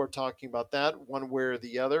lot of people are talking about that one way or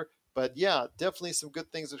the other. But yeah, definitely some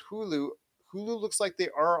good things at Hulu. Hulu looks like they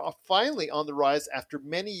are finally on the rise after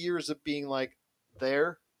many years of being like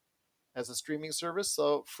there as a streaming service.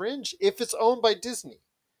 So Fringe, if it's owned by Disney,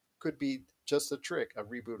 could be just a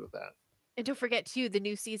reboot of that. And don't forget, too, the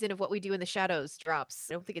new season of What We Do in the Shadows drops.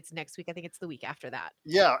 I don't think it's next week. I think it's the week after that.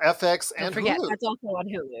 Yeah, FX Don't and forget, Hulu. that's also on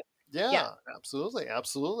Hulu. Yeah, absolutely.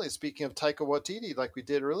 Absolutely. Speaking of Taika Waititi, like we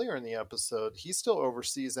did earlier in the episode, he still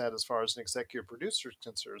oversees that as far as an executive producer is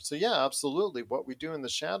concerned. So, yeah, absolutely. What We Do in the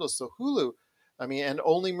Shadows. So, Hulu, I mean, and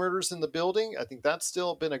Only Murders in the Building, I think that's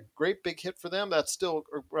still been a great big hit for them. That's still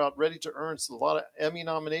about ready to earn a lot of Emmy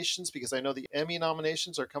nominations because I know the Emmy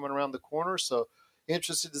nominations are coming around the corner. So,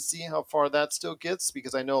 interested to see how far that still gets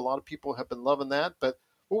because I know a lot of people have been loving that. But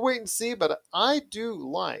we'll wait and see. But I do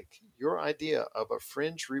like your idea of a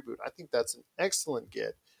Fringe reboot. I think that's an excellent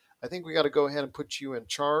get. I think we got to go ahead and put you in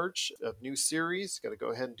charge of new series. Got to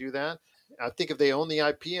go ahead and do that. I think if they own the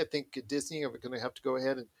IP, I think Disney are going to have to go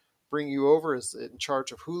ahead and bring you over as in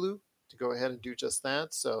charge of Hulu to go ahead and do just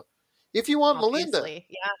that. So if you want Melinda, Yeah.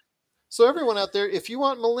 so everyone out there, if you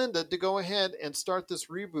want Melinda to go ahead and start this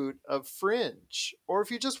reboot of Fringe, or if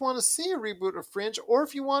you just want to see a reboot of Fringe, or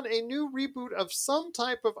if you want a new reboot of some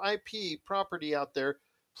type of IP property out there,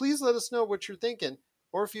 please let us know what you're thinking.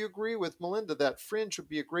 Or if you agree with Melinda that Fringe would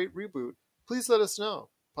be a great reboot, please let us know.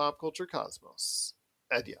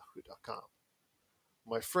 PopCultureCosmos@yahoo.com.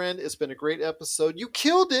 My friend, it's been a great episode. You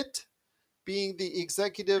killed it, being the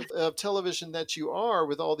executive of television that you are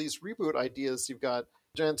with all these reboot ideas you've got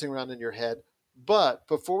dancing around in your head. But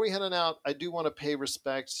before we head on out, I do want to pay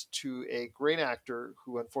respects to a great actor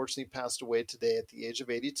who unfortunately passed away today at the age of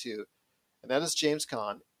 82, and that is James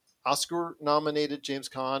Caan. Oscar-nominated James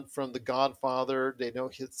Caan from The Godfather. They know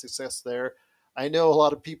his success there. I know a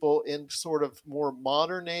lot of people in sort of more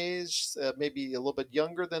modern age, maybe a little bit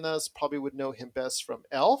younger than us, probably would know him best from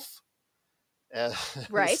Elf.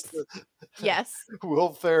 Right. Yes.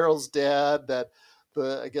 Will Ferrell's dad that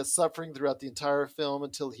I guess suffering throughout the entire film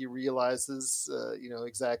until he realizes,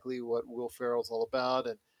 exactly what Will Ferrell's all about.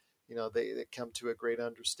 And, they come to a great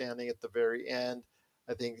understanding at the very end.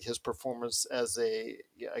 I think his performance as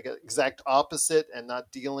exact opposite and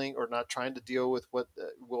not trying to deal with what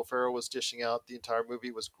Will Ferrell was dishing out the entire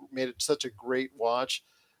movie made it such a great watch.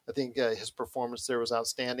 I think his performance there was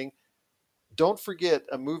outstanding. Don't forget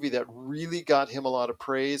a movie that really got him a lot of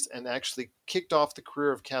praise and actually kicked off the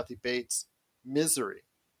career of Kathy Bates, Misery.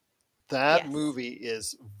 That movie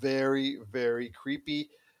is very, very creepy.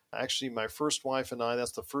 Actually, my first wife and I,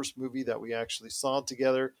 that's the first movie that we actually saw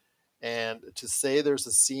together. And to say there's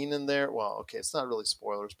a scene in there, well, okay, it's not really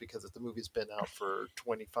spoilers because the movie's been out for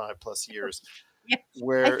 25 plus years. Yes.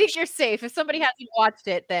 Where I think you're safe. If somebody hasn't watched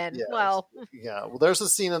it, then, well, there's a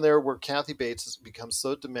scene in there where Kathy Bates has become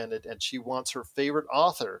so demented and she wants her favorite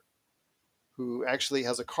author, who actually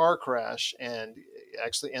has a car crash and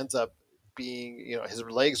actually ends up being, his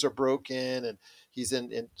legs are broken and he's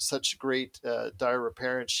in such great dire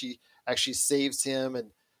repair, and she actually saves him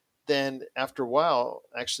and then after a while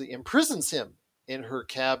actually imprisons him in her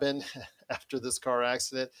cabin after this car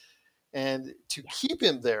accident. And to keep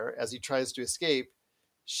him there as he tries to escape,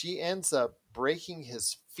 she ends up breaking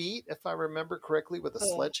his feet, if I remember correctly, with a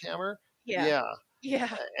sledgehammer. Yeah.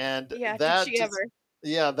 And yeah, that did she ever?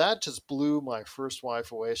 That just blew my first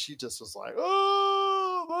wife away. She just was like,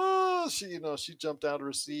 she jumped out of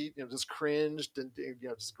her seat, just cringed and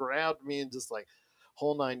just grabbed me and just like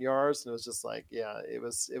whole 9 yards. And it was just like, it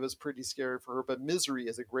was pretty scary for her. But Misery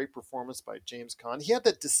is a great performance by James Caan. He had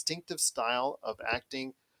that distinctive style of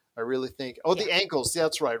acting. I really think. The ankles. Yeah,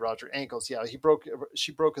 that's right, Roger. Ankles. Yeah,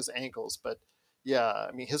 she broke his ankles, but I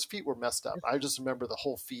mean, his feet were messed up. I just remember the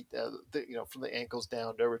whole feet, from the ankles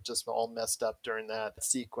down, they were just all messed up during that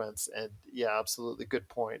sequence. And absolutely good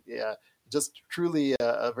point. Yeah, just truly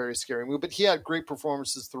a very scary movie. But he had great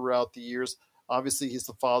performances throughout the years. Obviously, he's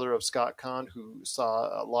the father of Scott Caan, who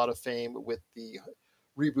saw a lot of fame with the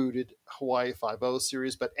rebooted Hawaii Five-0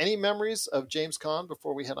 series. But any memories of James Caan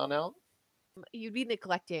before we head on out? You'd be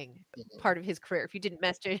neglecting part of his career if you didn't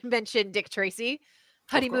mention Dick Tracy.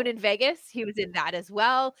 Honeymoon in Vegas. He was in that as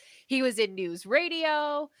well. He was in News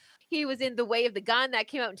Radio. He was in The Way of the Gun that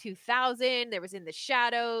came out in 2000. There was In the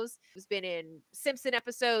Shadows. He's been in Simpson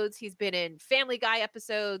episodes. He's been in Family Guy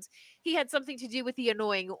episodes. He had something to do with the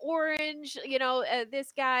Annoying Orange.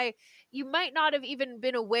 This guy, you might not have even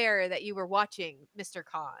been aware that you were watching Mr.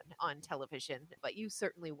 Khan on television, but you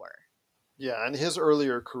certainly were. Yeah, and his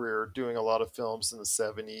earlier career doing a lot of films in the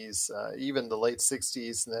 70s, even the late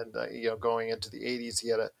 60s, and then going into the 80s, he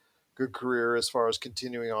had a good career as far as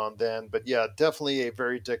continuing on then. But yeah, definitely a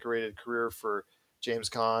very decorated career for James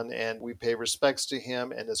Caan, and we pay respects to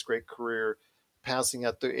him and his great career, passing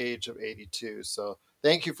at the age of 82. So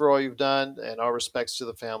thank you for all you've done, and our respects to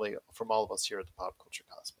the family from all of us here at the Pop Culture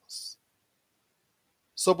Cosmos.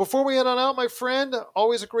 So before we head on out, my friend,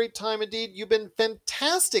 always a great time indeed. You've been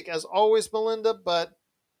fantastic as always, Melinda, but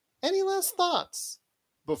any last thoughts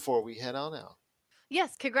before we head on out?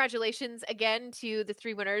 Yes, congratulations again to the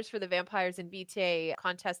 3 winners for the Vampires in Vitae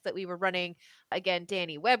contest that we were running. Again,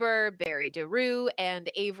 Danny Weber, Barry DeRue, and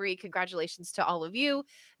Avery. Congratulations to all of you.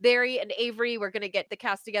 Barry and Avery, we're going to get the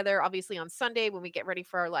cast together obviously on Sunday when we get ready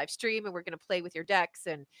for our live stream, and we're going to play with your decks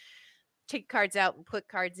and take cards out and put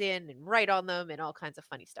cards in and write on them and all kinds of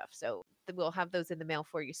funny stuff. So we'll have those in the mail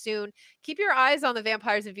for you soon. Keep your eyes on the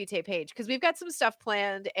Vampires in Vitae page because we've got some stuff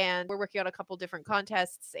planned and we're working on a couple different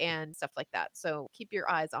contests and stuff like that. So keep your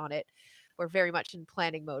eyes on it. We're very much in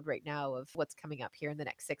planning mode right now of what's coming up here in the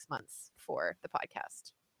next 6 months for the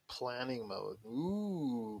podcast. Planning mode.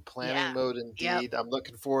 Ooh, planning mode indeed. Yep. I'm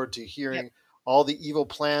looking forward to hearing all the evil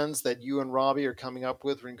plans that you and Robbie are coming up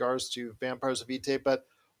with in regards to Vampires in Vitae. But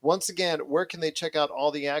once again, where can they check out all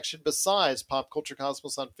the action besides Pop Culture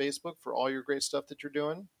Cosmos on Facebook for all your great stuff that you're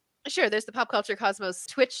doing? Sure. There's the Pop Culture Cosmos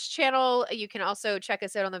Twitch channel. You can also check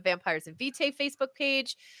us out on the Vampires and Vitae Facebook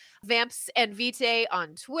page, Vamps and Vitae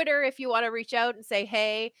on Twitter if you want to reach out and say,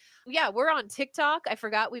 hey. Yeah, we're on TikTok. I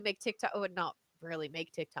forgot we make TikTok. Oh, not really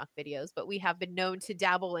make TikTok videos, but we have been known to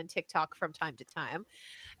dabble in TikTok from time to time.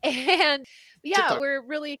 And yeah, TikTok. We're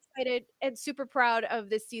really excited and super proud of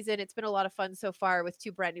this season. It's been a lot of fun so far with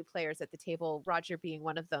 2 brand new players at the table, Roger being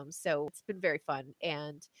one of them. So it's been very fun.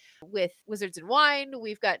 And with Wizards and Wine,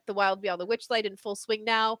 we've got The Wild Beyond the Witchlight in full swing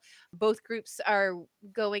now. Both groups are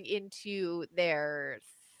going into their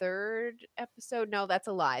 3rd episode. No, that's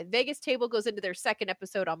a lie. Vegas Table goes into their 2nd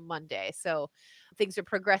episode on Monday. So things are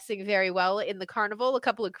progressing very well in the carnival. A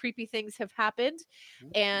couple of creepy things have happened,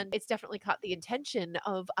 and it's definitely caught the attention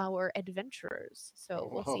of our adventurers. So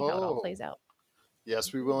we'll see how it all plays out.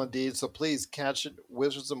 Yes, we will indeed. So please catch it,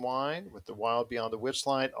 Wizards and Wine with The Wild Beyond the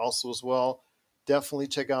Witchlight. Also as well, definitely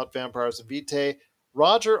check out Vampires in Vitae.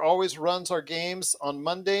 Roger always runs our games on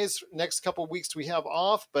Mondays. Next couple of weeks we have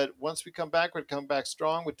off, but once we come back, we'll come back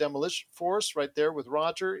strong with Demolition Force right there with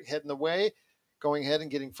Roger heading the way, going ahead and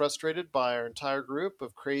getting frustrated by our entire group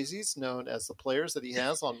of crazies known as the players that he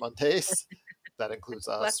has on Mondays. That includes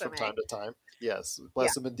us from time to time. Yes,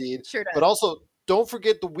 bless him indeed. Sure does. But also, don't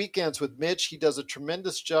forget the weekends with Mitch. He does a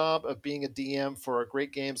tremendous job of being a DM for our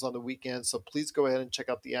great games on the weekends. So please go ahead and check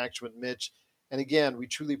out the action with Mitch. And again, we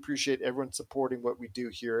truly appreciate everyone supporting what we do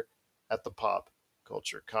here at the Pop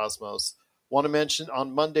Culture Cosmos. Want to mention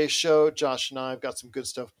on Monday's show, Josh and I have got some good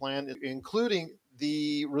stuff planned, including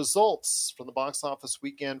the results from the box office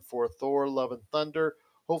weekend for Thor: Love and Thunder.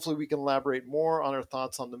 Hopefully we can elaborate more on our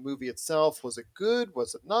thoughts on the movie itself. Was it good?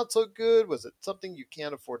 Was it not so good? Was it something you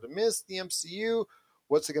can't afford to miss? The MCU?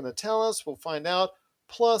 What's it going to tell us? We'll find out.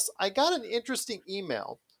 Plus, I got an interesting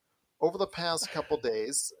email over the past couple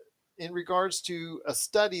days in regards to a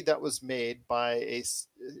study that was made by a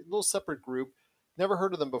little separate group. Never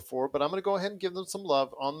heard of them before, but I'm going to go ahead and give them some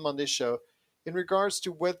love on Monday's show in regards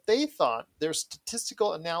to what they thought, their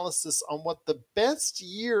statistical analysis on what the best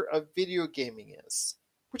year of video gaming is,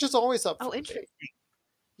 which is always up for debate. Interesting.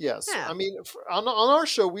 Yes. Yeah. I mean, on our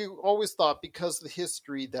show, we always thought because of the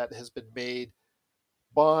history that has been made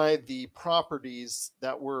by the properties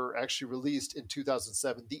that were actually released in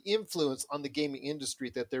 2007, the influence on the gaming industry,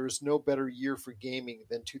 that there is no better year for gaming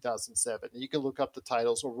than 2007. And you can look up the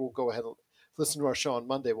titles, or we'll go ahead and listen to our show on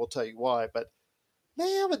Monday. We'll tell you why. But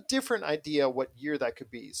they have a different idea what year that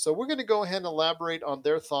could be. So we're going to go ahead and elaborate on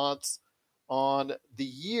their thoughts on the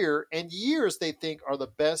year and years they think are the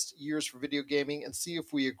best years for video gaming and see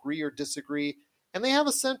if we agree or disagree. And they have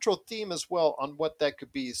a central theme as well on what that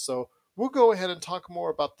could be. So we'll go ahead and talk more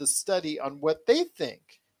about this study on what they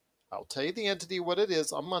think. I'll tell you the entity, what it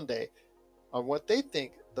is on Monday, on what they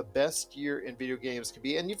think the best year in video games could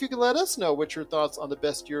be. And if you can let us know what your thoughts on the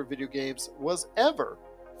best year of video games was ever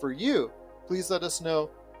for you, please let us know.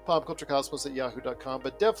 popculturecosmos@yahoo.com.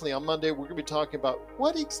 But definitely on Monday, we're going to be talking about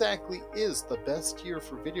what exactly is the best year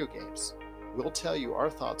for video games. We'll tell you our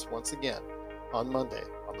thoughts once again on Monday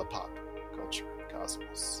on the Pop Culture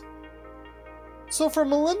Cosmos. So for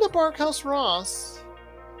Melinda Barkhouse Ross,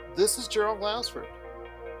 this is Gerald Glassford.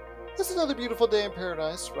 It's another beautiful day in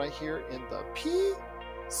paradise right here in the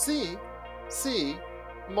PCC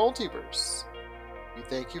Multiverse. We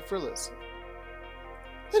thank you for listening.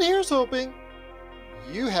 And here's hoping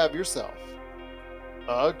you have yourself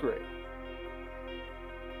a great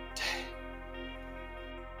day.